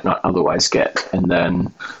you might not otherwise get. And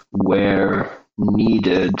then where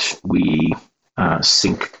needed, we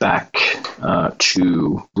sync back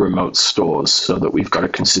to remote stores so that we've got a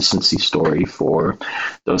consistency story for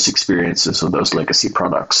those experiences or those legacy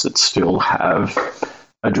products that still have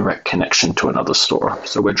a direct connection to another store.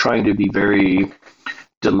 So we're trying to be very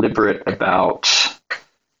deliberate about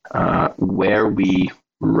where we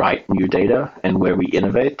write new data and where we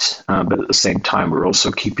innovate. But at the same time, we're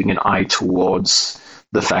also keeping an eye towards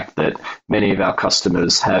the fact that many of our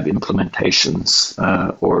customers have implementations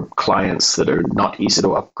or clients that are not easy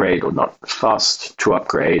to upgrade or not fast to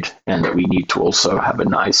upgrade, and that we need to also have a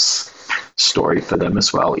nice story for them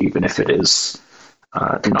as well, even if it is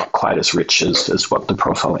not quite as rich as what the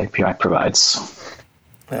Profile API provides.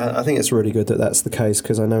 I think it's really good that that's the case,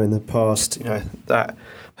 because I know in the past, that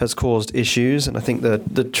has caused issues, and I think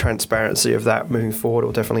the transparency of that moving forward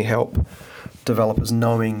will definitely help developers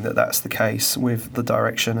knowing that that's the case with the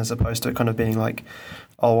direction, as opposed to it kind of being like,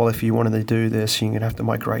 oh, well, if you wanted to do this, you're going to have to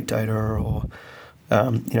migrate data or,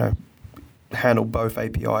 handle both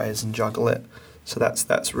APIs and juggle it. So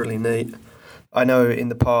that's really neat. I know in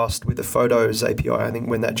the past with the Photos API, I think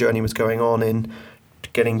when that journey was going on in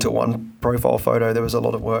getting to one profile photo, there was a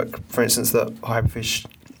lot of work, for instance, that Hyperfish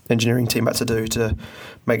engineering team had to do to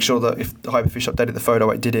make sure that if Hyperfish updated the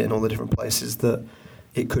photo, it did it in all the different places that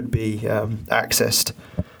it could be accessed.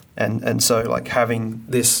 And so like having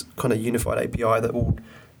this kind of unified API that will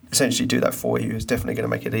essentially do that for you is definitely going to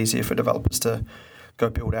make it easier for developers to go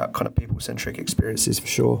build out kind of people-centric experiences for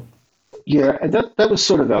sure. Yeah, and that was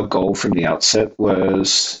sort of our goal from the outset.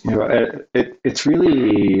 Was it's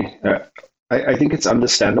really I think it's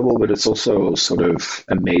understandable, but it's also sort of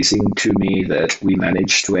amazing to me that we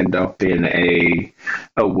managed to end up in a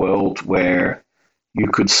world where you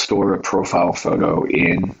could store a profile photo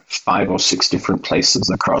in 5 or 6 different places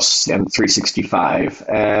across M365,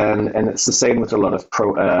 and it's the same with a lot of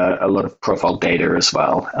profile data as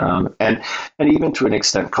well, and even to an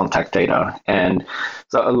extent contact data. And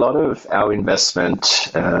so a lot of our investment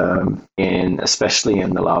especially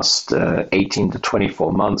in the last 18 to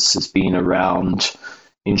 24 months has been around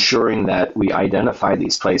ensuring that we identify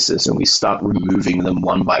these places and we start removing them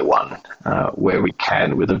one by one where we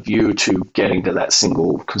can, with a view to getting to that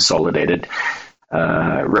single consolidated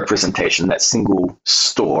representation, that single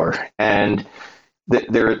store. And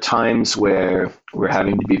there are times where we're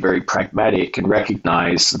having to be very pragmatic and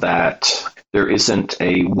recognize that there isn't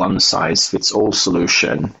a one-size-fits-all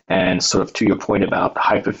solution. And sort of to your point about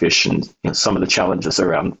Hyperfish and some of the challenges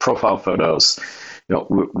around profile photos,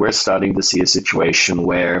 we're starting to see a situation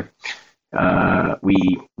where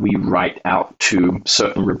we write out to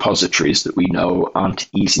certain repositories that we know aren't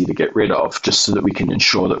easy to get rid of, just so that we can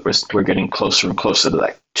ensure that we're getting closer and closer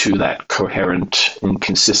to that coherent and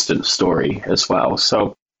consistent story as well.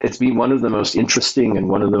 So it's been one of the most interesting and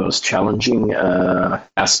one of the most challenging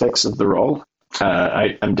aspects of the role.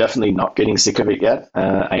 I'm definitely not getting sick of it yet.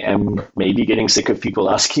 I am maybe getting sick of people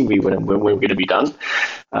asking me when we're going to be done.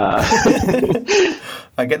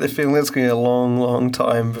 I get the feeling it's going to be a long, long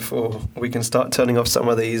time before we can start turning off some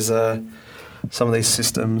of these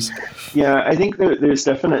systems. Yeah, I think there's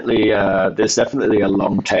definitely a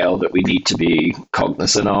long tail that we need to be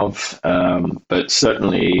cognizant of. But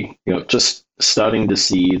certainly, just starting to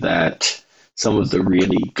see that some of the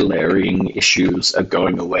really glaring issues are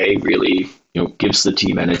going away really, gives the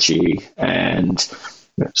team energy and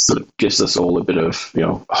sort of gives us all a bit of,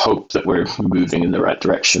 hope that we're moving in the right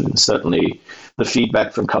direction. And certainly the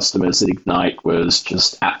feedback from customers at Ignite was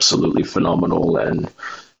just absolutely phenomenal. And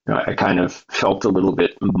I kind of felt a little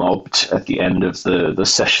bit mobbed at the end of the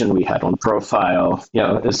session we had on Profile.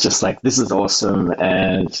 It's just like, this is awesome.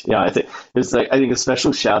 And I think it's like, I think a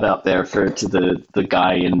special shout out there to the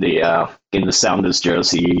guy in the Sounders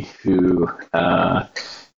jersey who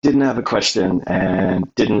didn't have a question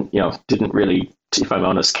and didn't really, if I'm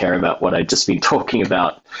honest, care about what I'd just been talking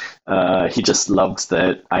about. He just loved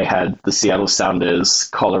that I had the Seattle Sounders,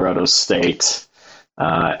 Colorado State,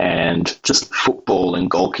 and just football and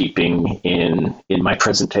goalkeeping in my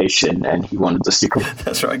presentation, and he wanted to stick around.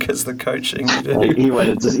 That's right, because the coaching. He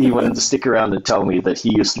wanted to stick around and tell me that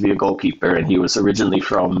he used to be a goalkeeper and he was originally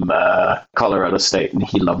from Colorado State, and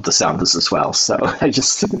he loved the Sounders as well. So I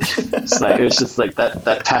just it was just like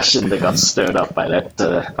that passion that got stirred up by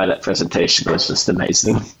that presentation was just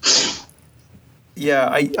amazing. Yeah,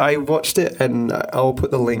 I watched it, and I'll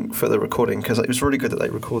put the link for the recording because it was really good that they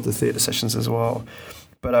record the theatre sessions as well.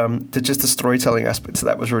 But just the storytelling aspect to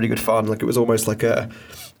that was really good fun. Like, it was almost like a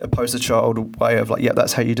poster child way of like, yeah,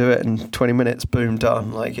 that's how you do it in 20 minutes, boom,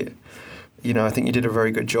 done. Like, it, I think you did a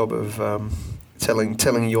very good job of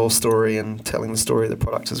telling your story and telling the story of the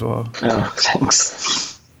product as well. Oh,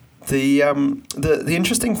 thanks. The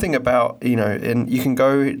interesting thing about, and you can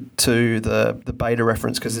go to the beta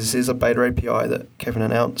reference, because this is a beta API that Kevin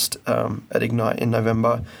announced at Ignite in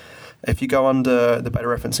November. If you go under the beta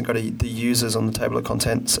reference and go to the users on the table of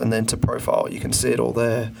contents and then to profile, you can see it all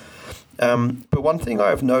there. But one thing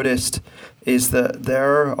I've noticed is that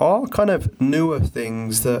there are kind of newer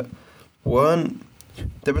things that weren't.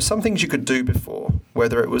 There were some things you could do before,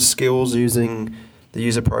 whether it was skills using the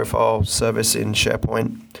user profile service in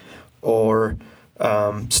SharePoint or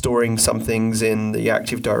storing some things in the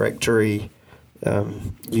Active Directory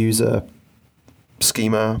user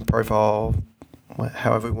schema profile,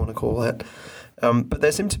 however we want to call it. But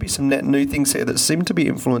there seem to be some net new things here that seem to be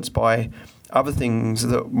influenced by other things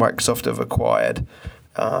that Microsoft have acquired,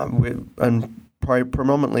 and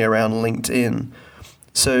predominantly around LinkedIn.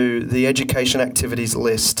 So the education activities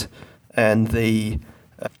list and the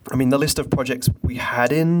list of projects we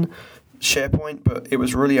had in SharePoint, but it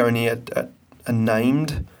was really only a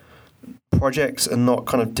named projects and not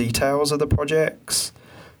kind of details of the projects.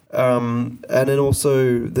 And then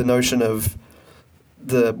also the notion of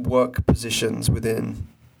the work positions within,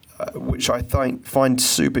 which I find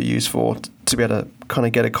super useful to be able to kind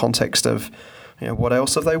of get a context of, what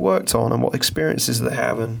else have they worked on and what experiences they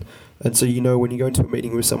have, and so when you go into a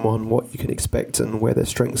meeting with someone, what you can expect and where their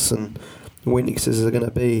strengths and weaknesses are going to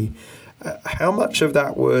be. How much of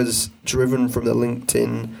that was driven from the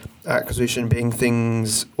LinkedIn acquisition being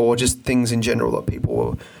things, or just things in general that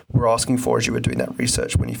people were asking for as you were doing that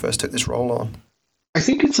research when you first took this role on? I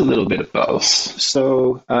think it's a little bit of both.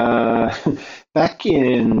 So back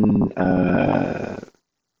in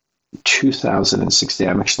 2016,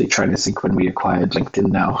 I'm actually trying to think when we acquired LinkedIn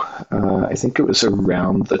now. I think it was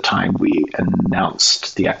around the time we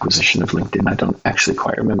announced the acquisition of LinkedIn. I don't actually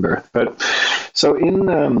quite remember. But so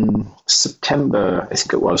in September, I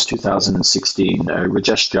think it was 2016,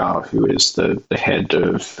 Rajesh Jha, who is the head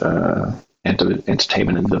of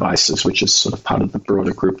entertainment and devices, which is sort of part of the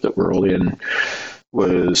broader group that we're all in,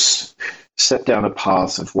 was set down a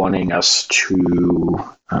path of wanting us to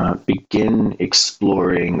begin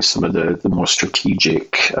exploring some of the more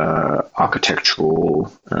strategic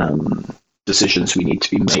architectural decisions we need to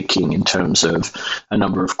be making in terms of a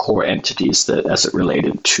number of core entities that as it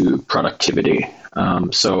related to productivity.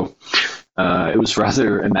 So it was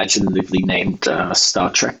rather imaginatively named Star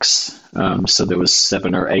Treks. So there was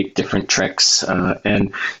 7 or 8 different treks,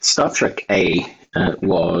 and Star Trek A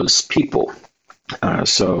was people.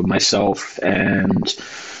 So myself and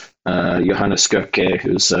Johannes Göke,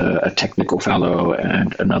 who's a technical fellow,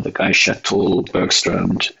 and another guy, Kjetil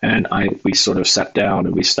Bergstrand, and we sort of sat down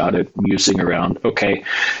and we started musing around, okay,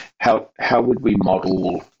 how would we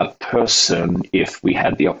model a person if we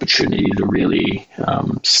had the opportunity to really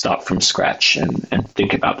start from scratch and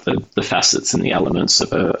think about the facets and the elements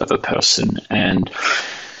of a person, and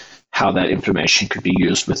how that information could be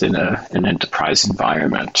used within an enterprise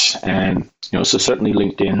environment. And so certainly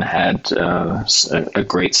LinkedIn had a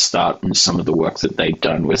great start in some of the work that they'd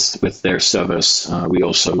done with their service. We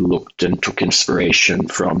also looked and took inspiration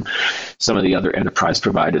from some of the other enterprise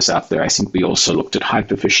providers out there. I think we also looked at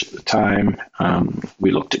Hyperfish at the time.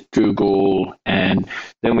 We looked at Google, and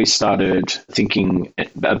then we started thinking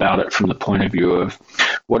about it from the point of view of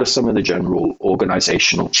what are some of the general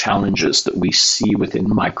organizational challenges that we see within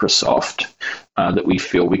Microsoft that we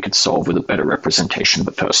feel we could solve with a better representation of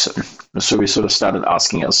the person. So we sort of started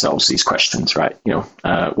asking ourselves these questions, right?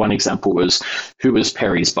 One example was, who was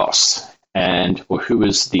Perry's boss? Or who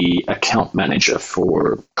was the account manager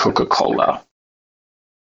for Coca-Cola?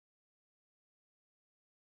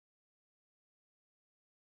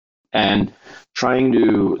 And trying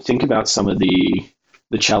to think about some of the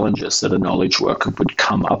challenges that a knowledge worker would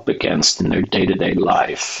come up against in their day-to-day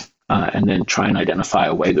life, and then try and identify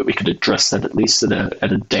a way that we could address that at least at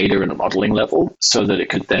a data and a modeling level, so that it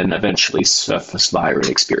could then eventually surface via an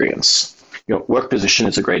experience. Work position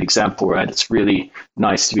is a great example, right? It's really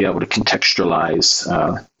nice to be able to contextualize,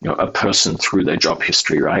 a person through their job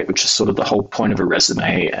history, right? Which is sort of the whole point of a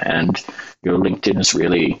resume, and your LinkedIn is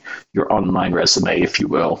really your online resume, if you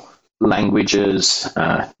will. Languages,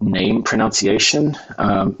 name pronunciation.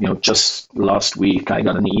 Just last week I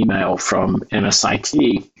got an email from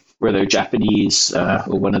MSIT where their Japanese,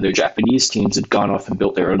 or one of their Japanese teams had gone off and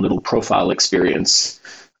built their own little profile experience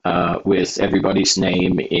with everybody's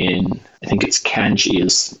name in, I think it's kanji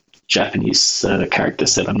is Japanese character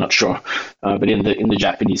set, I'm not sure, but in the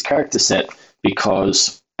Japanese character set,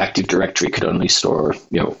 because Active Directory could only store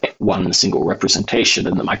one single representation,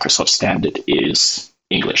 and the Microsoft standard is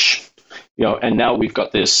English. And now we've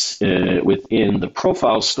got this within the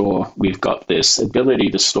profile store, we've got this ability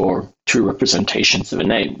to store 2 representations of a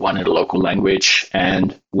name, one in a local language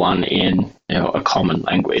and one in a common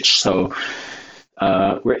language. So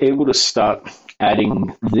we're able to start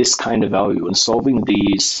adding this kind of value and solving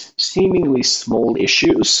these seemingly small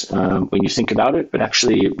issues when you think about it, but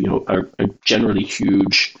actually, are generally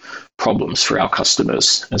huge problems for our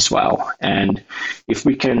customers as well. And if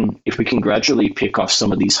we can gradually pick off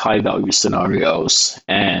some of these high value scenarios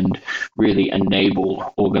and really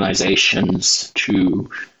enable organizations to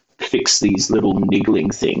fix these little niggling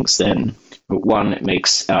things, then one, it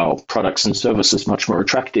makes our products and services much more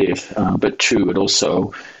attractive, but two, it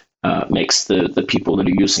also makes the people that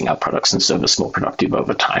are using our products and service more productive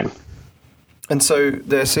over time. And so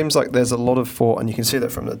there seems like there's a lot of thought, and you can see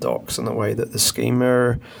that from the docs and the way that the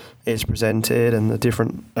schema is presented and the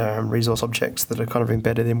different resource objects that are kind of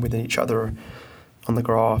embedded in within each other on the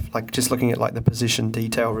graph. Like just looking at like the position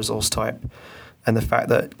detail resource type and the fact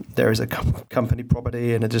that there is a company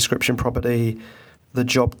property and a description property, the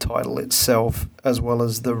job title itself, as well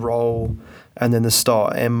as the role, and then the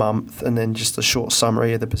start and month, and then just a short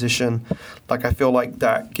summary of the position. Like I feel like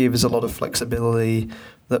that gives a lot of flexibility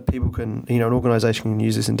that people can, an organization can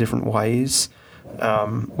use this in different ways,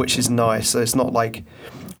 which is nice. So it's not like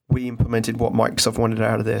we implemented what Microsoft wanted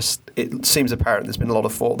out of this. It seems apparent there's been a lot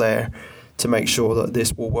of thought there to make sure that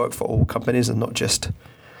this will work for all companies and not just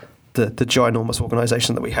the ginormous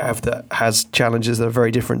organization that we have that has challenges that are very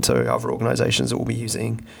different to other organizations that will be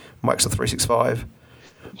using Microsoft 365.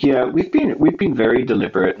 Yeah, we've been very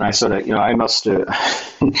deliberate, and I sort of, I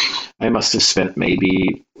must have spent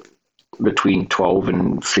maybe between 12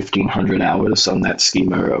 and 1,500 hours on that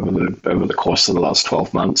schema over the course of the last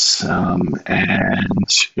 12 months, and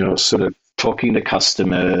sort of talking to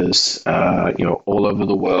customers, all over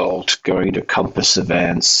the world, going to Compass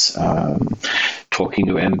events, talking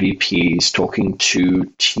to MVPs, talking to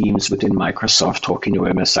teams within Microsoft, talking to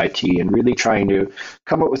MSIT, and really trying to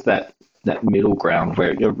come up with that middle ground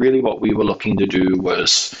where really what we were looking to do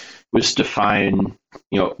was define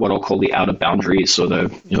what I'll call the outer boundaries or the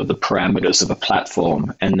parameters of a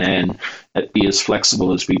platform, and then be as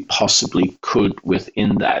flexible as we possibly could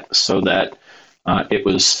within that, so that it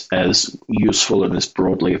was as useful and as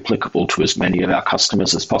broadly applicable to as many of our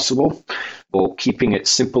customers as possible, or keeping it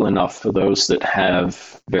simple enough for those that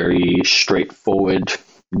have very straightforward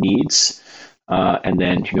needs. And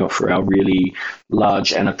then, for our really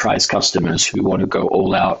large enterprise customers who want to go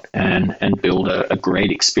all out and build a great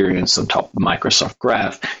experience on top of Microsoft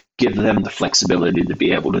Graph, give them the flexibility to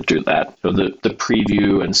be able to do that. So the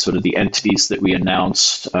preview and sort of the entities that we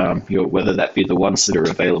announced, whether that be the ones that are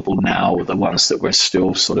available now or the ones that we're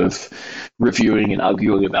still sort of reviewing and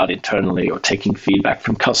arguing about internally or taking feedback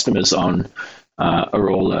from customers on, are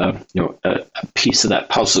all a piece of that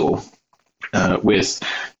puzzle. With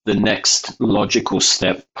the next logical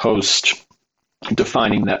step post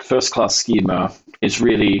defining that first class schema is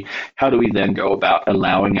really how do we then go about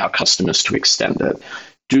allowing our customers to extend it,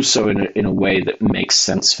 do so in a way that makes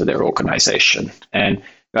sense for their organization. And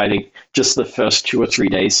I think just the first 2 or 3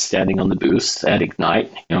 days standing on the booth at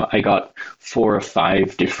Ignite, I got 4 or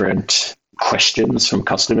 5 different questions from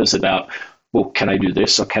customers about, well, can I do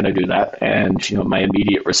this or can I do that? And my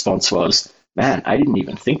immediate response was, man, I didn't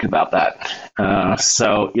even think about that.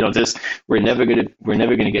 So we're never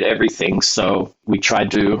gonna get everything. So we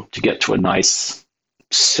tried to get to a nice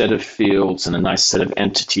set of fields and a nice set of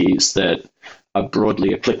entities that are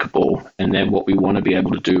broadly applicable. And then what we want to be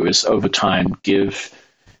able to do is over time give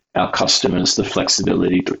our customers the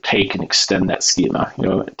flexibility to take and extend that schema,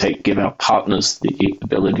 give our partners the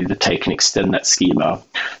ability to take and extend that schema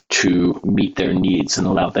to meet their needs and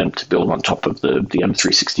allow them to build on top of the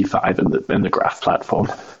M365 and the Graph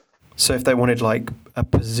platform. So if they wanted like a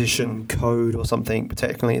position code or something,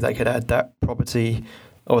 technically they could add that property,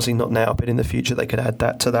 obviously not now, but in the future they could add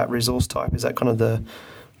that to that resource type. Is that kind of the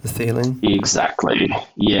feeling? Exactly.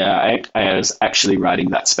 Yeah, I was actually writing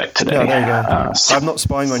that spec today. Oh, there you go. I'm not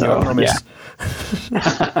spying on you, I promise.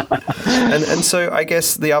 Yeah. and so I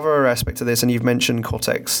guess the other aspect of this, and you've mentioned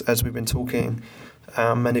Cortex as we've been talking,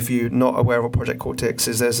 and if you're not aware of what Project Cortex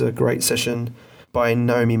is, there's a great session by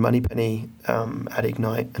Naomi Moneypenny at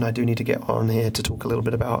Ignite, and I do need to get on here to talk a little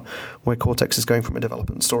bit about where Cortex is going from a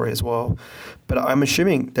development story as well. But I'm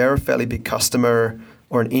assuming they're a fairly big customer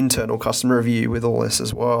or an internal customer review with all this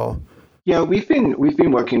as well. Yeah, we've been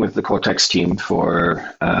working with the Cortex team for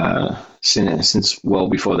since well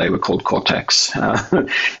before they were called Cortex,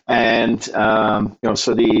 and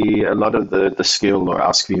so a lot of the skill or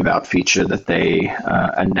ask me about feature that they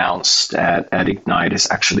announced at Ignite is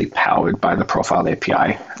actually powered by the Profile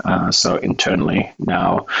API. So internally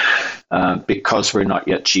now, because we're not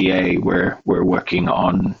yet GA, we're working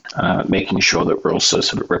on making sure that we're also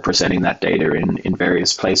sort of representing that data in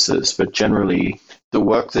various places. But generally, the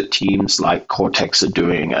work that teams like Cortex are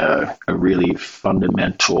doing are really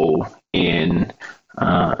fundamental in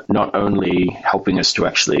not only helping us to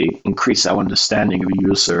actually increase our understanding of a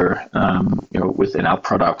user, within our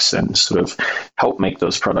products and sort of help make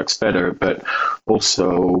those products better, but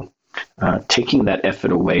also taking that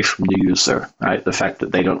effort away from the user, right? The fact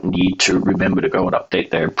that they don't need to remember to go and update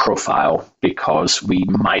their profile because we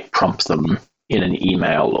might prompt them in an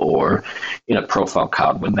email or in a profile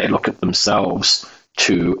card when they look at themselves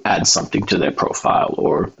to add something to their profile,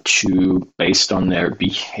 or to, based on their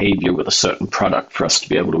behavior with a certain product, for us to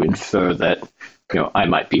be able to infer that, I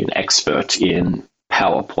might be an expert in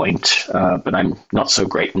PowerPoint, but I'm not so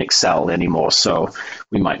great in Excel anymore. So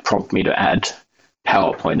we might prompt me to add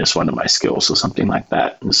PowerPoint as one of my skills or something like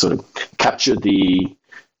that, and sort of capture the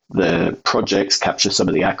projects, capture some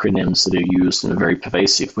of the acronyms that are used and are very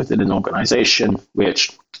pervasive within an organization,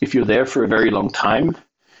 which if you're there for a very long time,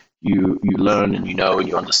 you learn and and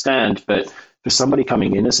you understand. But for somebody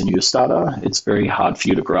coming in as a new starter, it's very hard for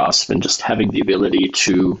you to grasp. And just having the ability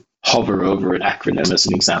to hover over an acronym as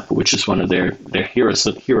an example, which is one of their hero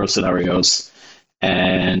scenarios,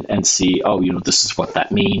 and see, this is what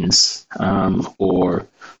that means, or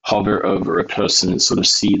hover over a person and sort of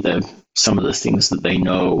see some of the things that they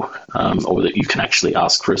know, or that you can actually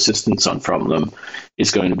ask for assistance on from them,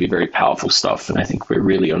 is going to be very powerful stuff. And I think we're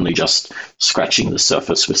really only just scratching the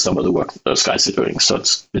surface with some of the work that those guys are doing. So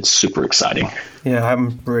it's super exciting. Yeah,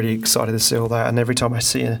 I'm really excited to see all that. And every time I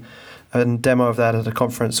see a demo of that at a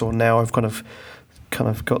conference, or now I've kind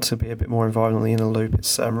of got to be a bit more involved in the loop,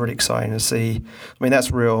 it's really exciting to see. I mean,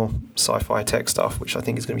 that's real sci-fi tech stuff, which I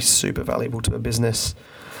think is going to be super valuable to a business.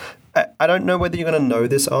 I don't know whether you're going to know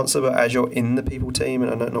this answer, but as you're in the people team, and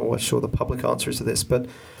I don't know what's sure the public answer is to this, but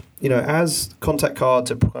as contact cards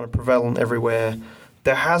are kind of prevalent everywhere,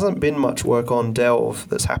 there hasn't been much work on Delve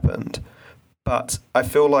that's happened. But I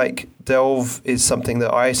feel like Delve is something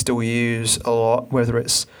that I still use a lot, whether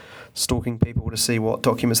it's stalking people to see what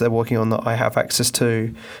documents they're working on that I have access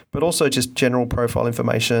to, but also just general profile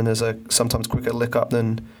information as a sometimes quicker lookup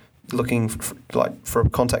than looking for a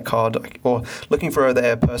contact card, or looking for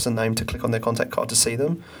their person name to click on their contact card to see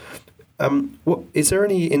them. Is there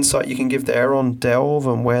any insight you can give there on Delve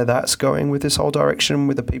and where that's going with this whole direction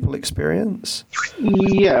with the people experience?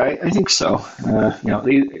 Yeah, I think so.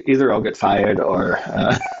 Either I'll get fired or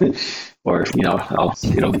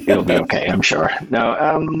it'll be okay, I'm sure.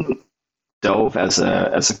 Now, Delve as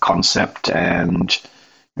a concept and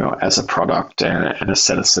as a product and a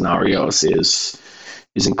set of scenarios is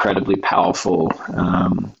incredibly powerful.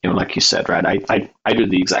 Like you said, right? I do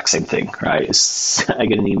the exact same thing, right? I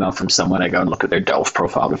get an email from someone, I go and look at their Delve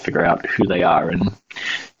profile to figure out who they are and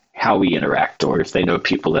how we interact, or if they know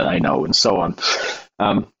people that I know, and so on.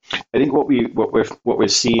 I think what we're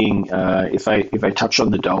seeing, if I touch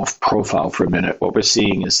on the Delve profile for a minute, what we're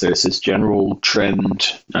seeing is there's this general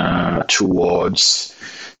trend towards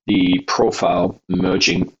the profile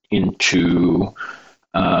merging into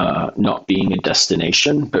not being a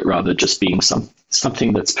destination, but rather just being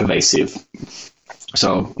something that's pervasive.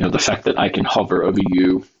 So, the fact that I can hover over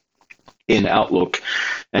you in Outlook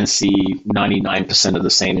and see 99% of the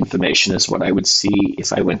same information as what I would see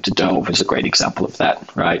if I went to Delve is a great example of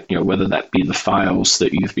that, right? Whether that be the files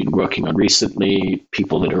that you've been working on recently,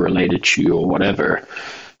 people that are related to you, or whatever.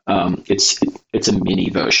 It's a mini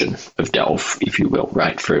version of Delve, if you will,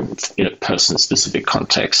 right, for in a person-specific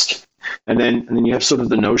context. And then you have sort of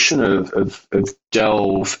the notion of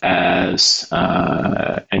Delve as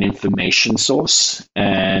an information source.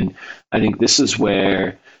 And I think this is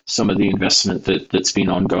where some of the investment that's been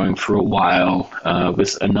ongoing for a while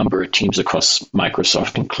with a number of teams across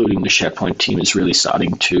Microsoft, including the SharePoint team, is really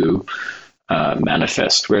starting to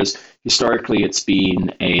manifest. Whereas historically it's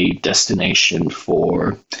been a destination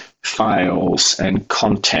for files and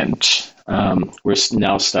content, we're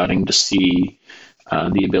now starting to see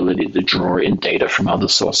the ability to draw in data from other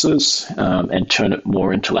sources and turn it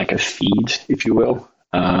more into like a feed, if you will.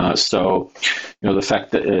 So, the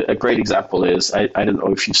fact that a great example is, I don't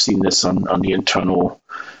know if you've seen this on the internal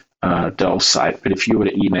Delve site, but if you were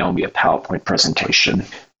to email me a PowerPoint presentation,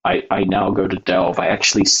 I now go to Delve, I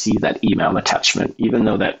actually see that email attachment. Even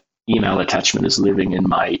though that email attachment is living in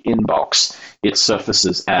my inbox, it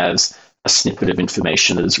surfaces as a snippet of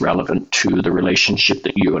information that is relevant to the relationship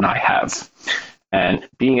that you and I have. And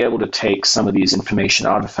being able to take some of these information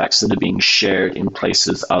artifacts that are being shared in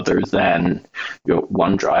places other than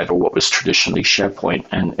OneDrive or what was traditionally SharePoint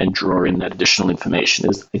and draw in that additional information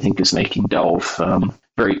is making Delve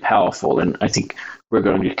very powerful. And I think we're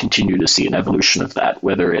going to continue to see an evolution of that,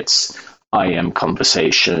 whether it's IM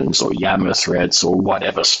conversations or Yammer threads or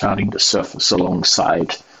whatever starting to surface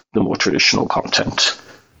alongside the more traditional content.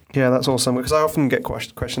 Yeah, that's awesome, because I often get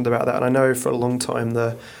questioned about that, and I know for a long time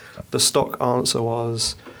the stock answer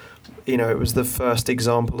was, it was the first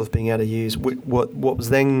example of being able to use what was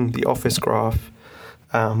then the Office graph,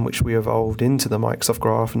 which we evolved into the Microsoft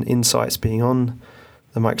graph, and Insights being on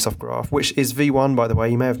the Microsoft graph, which is V1, by the way.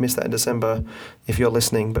 You may have missed that in December if you're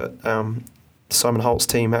listening, but Simon Holt's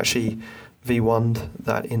team actually V1'd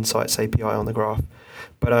that Insights API on the graph.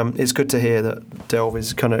 But it's good to hear that Delve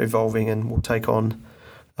is kind of evolving and will take on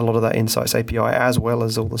a lot of that Insights API, as well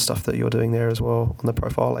as all the stuff that you're doing there as well, on the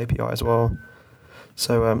Profile API as well.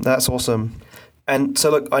 So that's awesome. And so,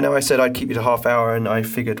 look, I know I said I'd keep you to half hour, and I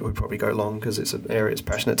figured we'd probably go long because it's an area that's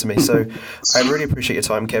passionate to me. So I really appreciate your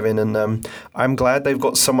time, Kevin, and I'm glad they've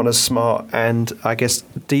got someone as smart and, I guess,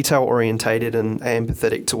 detail-orientated and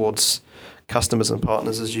empathetic towards customers and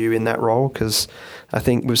partners as you in that role, because I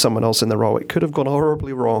think with someone else in the role, it could have gone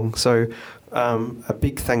horribly wrong. So a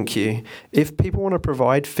big thank you. If people want to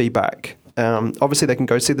provide feedback, obviously they can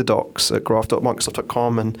go see the docs at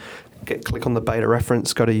graph.microsoft.com and click on the beta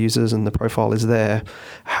reference, go to users, and the profile is there.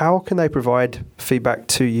 How can they provide feedback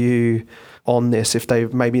to you on this if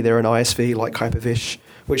maybe they're an ISV like Hyperfish,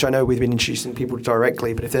 which I know we've been introducing people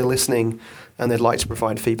directly, but if they're listening and they'd like to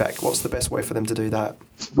provide feedback, what's the best way for them to do that?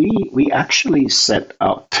 We actually set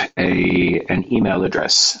up an email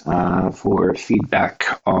address for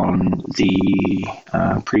feedback on the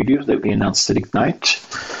preview that we announced at Ignite.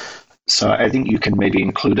 So I think you can maybe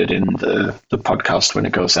include it in the podcast when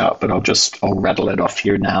it goes out, but I'll rattle it off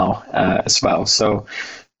here now as well. So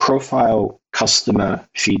profile customer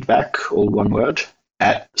feedback, all one word,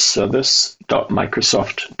 at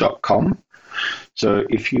service.microsoft.com. So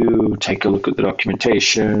if you take a look at the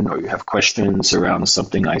documentation or you have questions around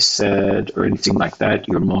something I said or anything like that,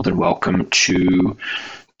 you're more than welcome to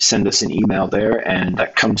send us an email there, and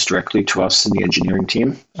that comes directly to us in the engineering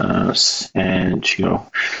team.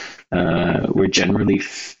 We're generally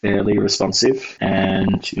fairly responsive,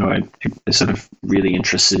 and I'm sort of really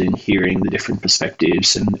interested in hearing the different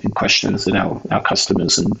perspectives and questions that our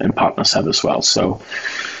customers and partners have as well. So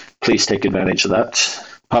please take advantage of that.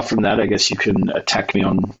 Apart from that, I guess you can attack me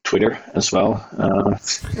on Twitter as well.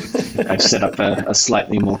 I've set up a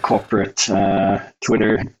slightly more corporate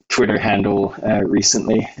Twitter handle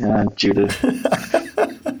recently due to.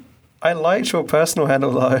 I liked your personal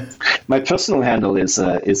handle though. My personal handle is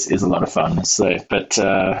a lot of fun. So, but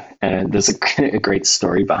and there's a great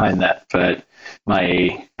story behind that. But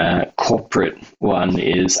my corporate one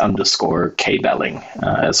is _KBelling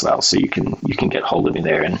as well. So you can get hold of me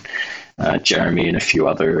there, and Jeremy and a few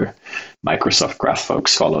other Microsoft Graph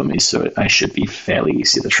folks follow me, so I should be fairly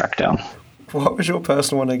easy to track down. What was your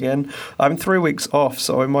personal one again? I'm 3 weeks off,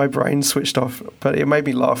 so my brain switched off, but it made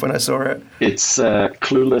me laugh when I saw it. It's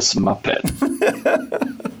Clueless Muppet.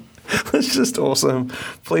 That's just awesome.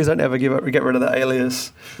 Please don't ever get rid of that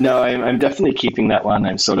alias. No, I'm definitely keeping that one.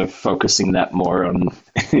 I'm sort of focusing that more on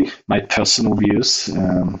my personal views,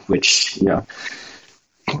 which,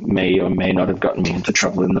 may or may not have gotten me into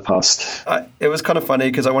trouble in the past. It was kind of funny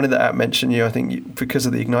because I wanted to mention you, I think, because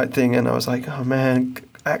of the Ignite thing, and I was like, oh man,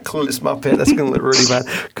 at Clueless Muppet, that's going to look really bad.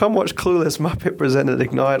 Come watch Clueless Muppet present at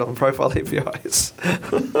Ignite on Profile APIs.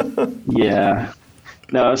 Yeah.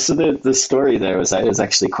 No, so the story there was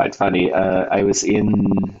actually quite funny. I was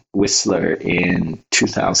in Whistler in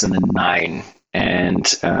 2009,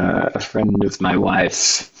 and a friend of my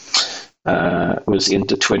wife was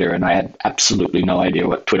into Twitter, and I had absolutely no idea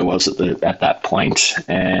what Twitter was at that point.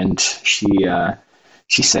 And she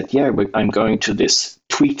said, "Yeah, I'm going to this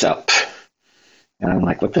tweet up," and I'm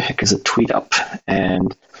like, "What the heck is a tweet up?"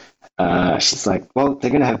 And she's like, "Well,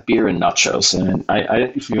 they're going to have beer and nachos." And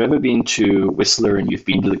if you've ever been to Whistler and you've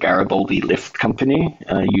been to the Garibaldi Lift Company,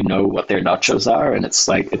 you know what their nachos are, and it's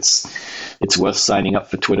like it's worth signing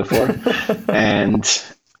up for Twitter for. And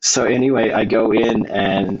so anyway, I go in,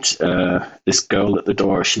 and this girl at the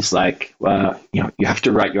door, she's like, "Well, you have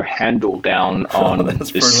to write your handle down on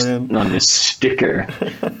this sticker."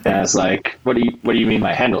 And I was like, "What do you mean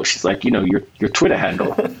my handle?" She's like, your Twitter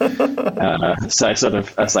handle." So I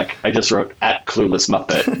was like, I just wrote at Clueless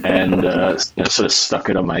Muppet, and sort of stuck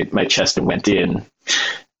it on my chest and went in.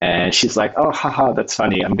 And she's like, "Oh, haha, that's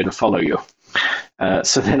funny. I'm going to follow you."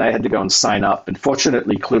 So then I had to go and sign up, and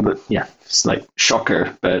fortunately, it's like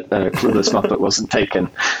shocker, but Clueless Muppet wasn't taken.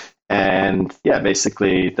 And yeah,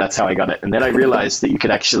 basically that's how I got it. And then I realized that you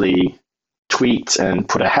could actually tweet and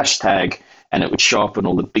put a hashtag and it would show up on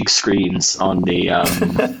all the big screens on the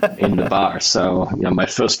in the bar. So my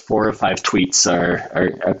first 4 or 5 tweets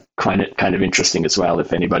are kind of interesting as well.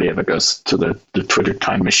 If anybody ever goes to the Twitter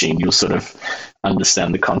time machine, you'll sort of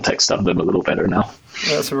understand the context of them a little better now.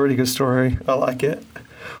 That's a really good story. I like it.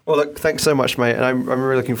 Well, look, thanks so much, mate. And I'm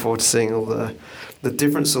really looking forward to seeing all the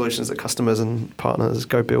different solutions that customers and partners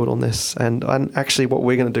go build on this, and actually what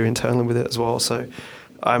we're going to do internally with it as well. So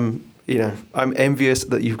I'm envious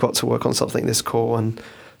that you've got to work on something this cool and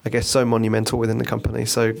I guess so monumental within the company.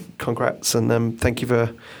 So congrats, and thank you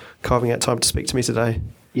for carving out time to speak to me today.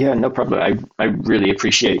 Yeah, no problem. I really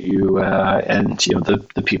appreciate you and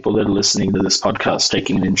the people that are listening to this podcast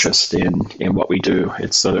taking an interest in what we do.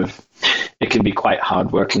 It's it can be quite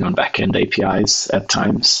hard working on back-end APIs at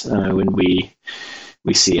times when we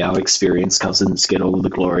see our experienced cousins get all of the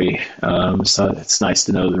glory. So it's nice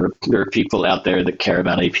to know there are people out there that care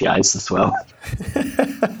about APIs as well.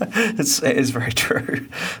 It is very true.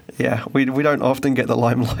 Yeah, we don't often get the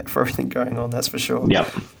limelight for everything going on, that's for sure. Yeah.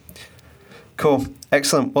 Cool.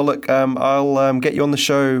 Excellent. Well, look, I'll get you on the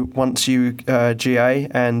show once you GA,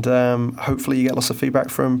 and hopefully you get lots of feedback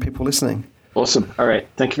from people listening. Awesome. All right.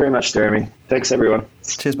 Thank you very much, Jeremy. Thanks, everyone.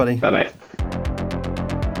 Cheers, buddy. Bye-bye.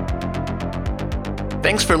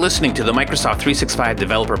 Thanks for listening to the Microsoft 365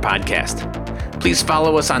 Developer Podcast. Please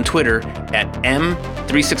follow us on Twitter at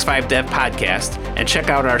M365DevPodcast and check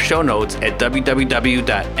out our show notes at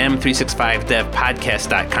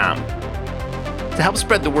www.m365devpodcast.com. To help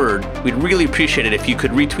spread the word, we'd really appreciate it if you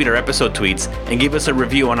could retweet our episode tweets and give us a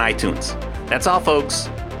review on iTunes. That's all, folks.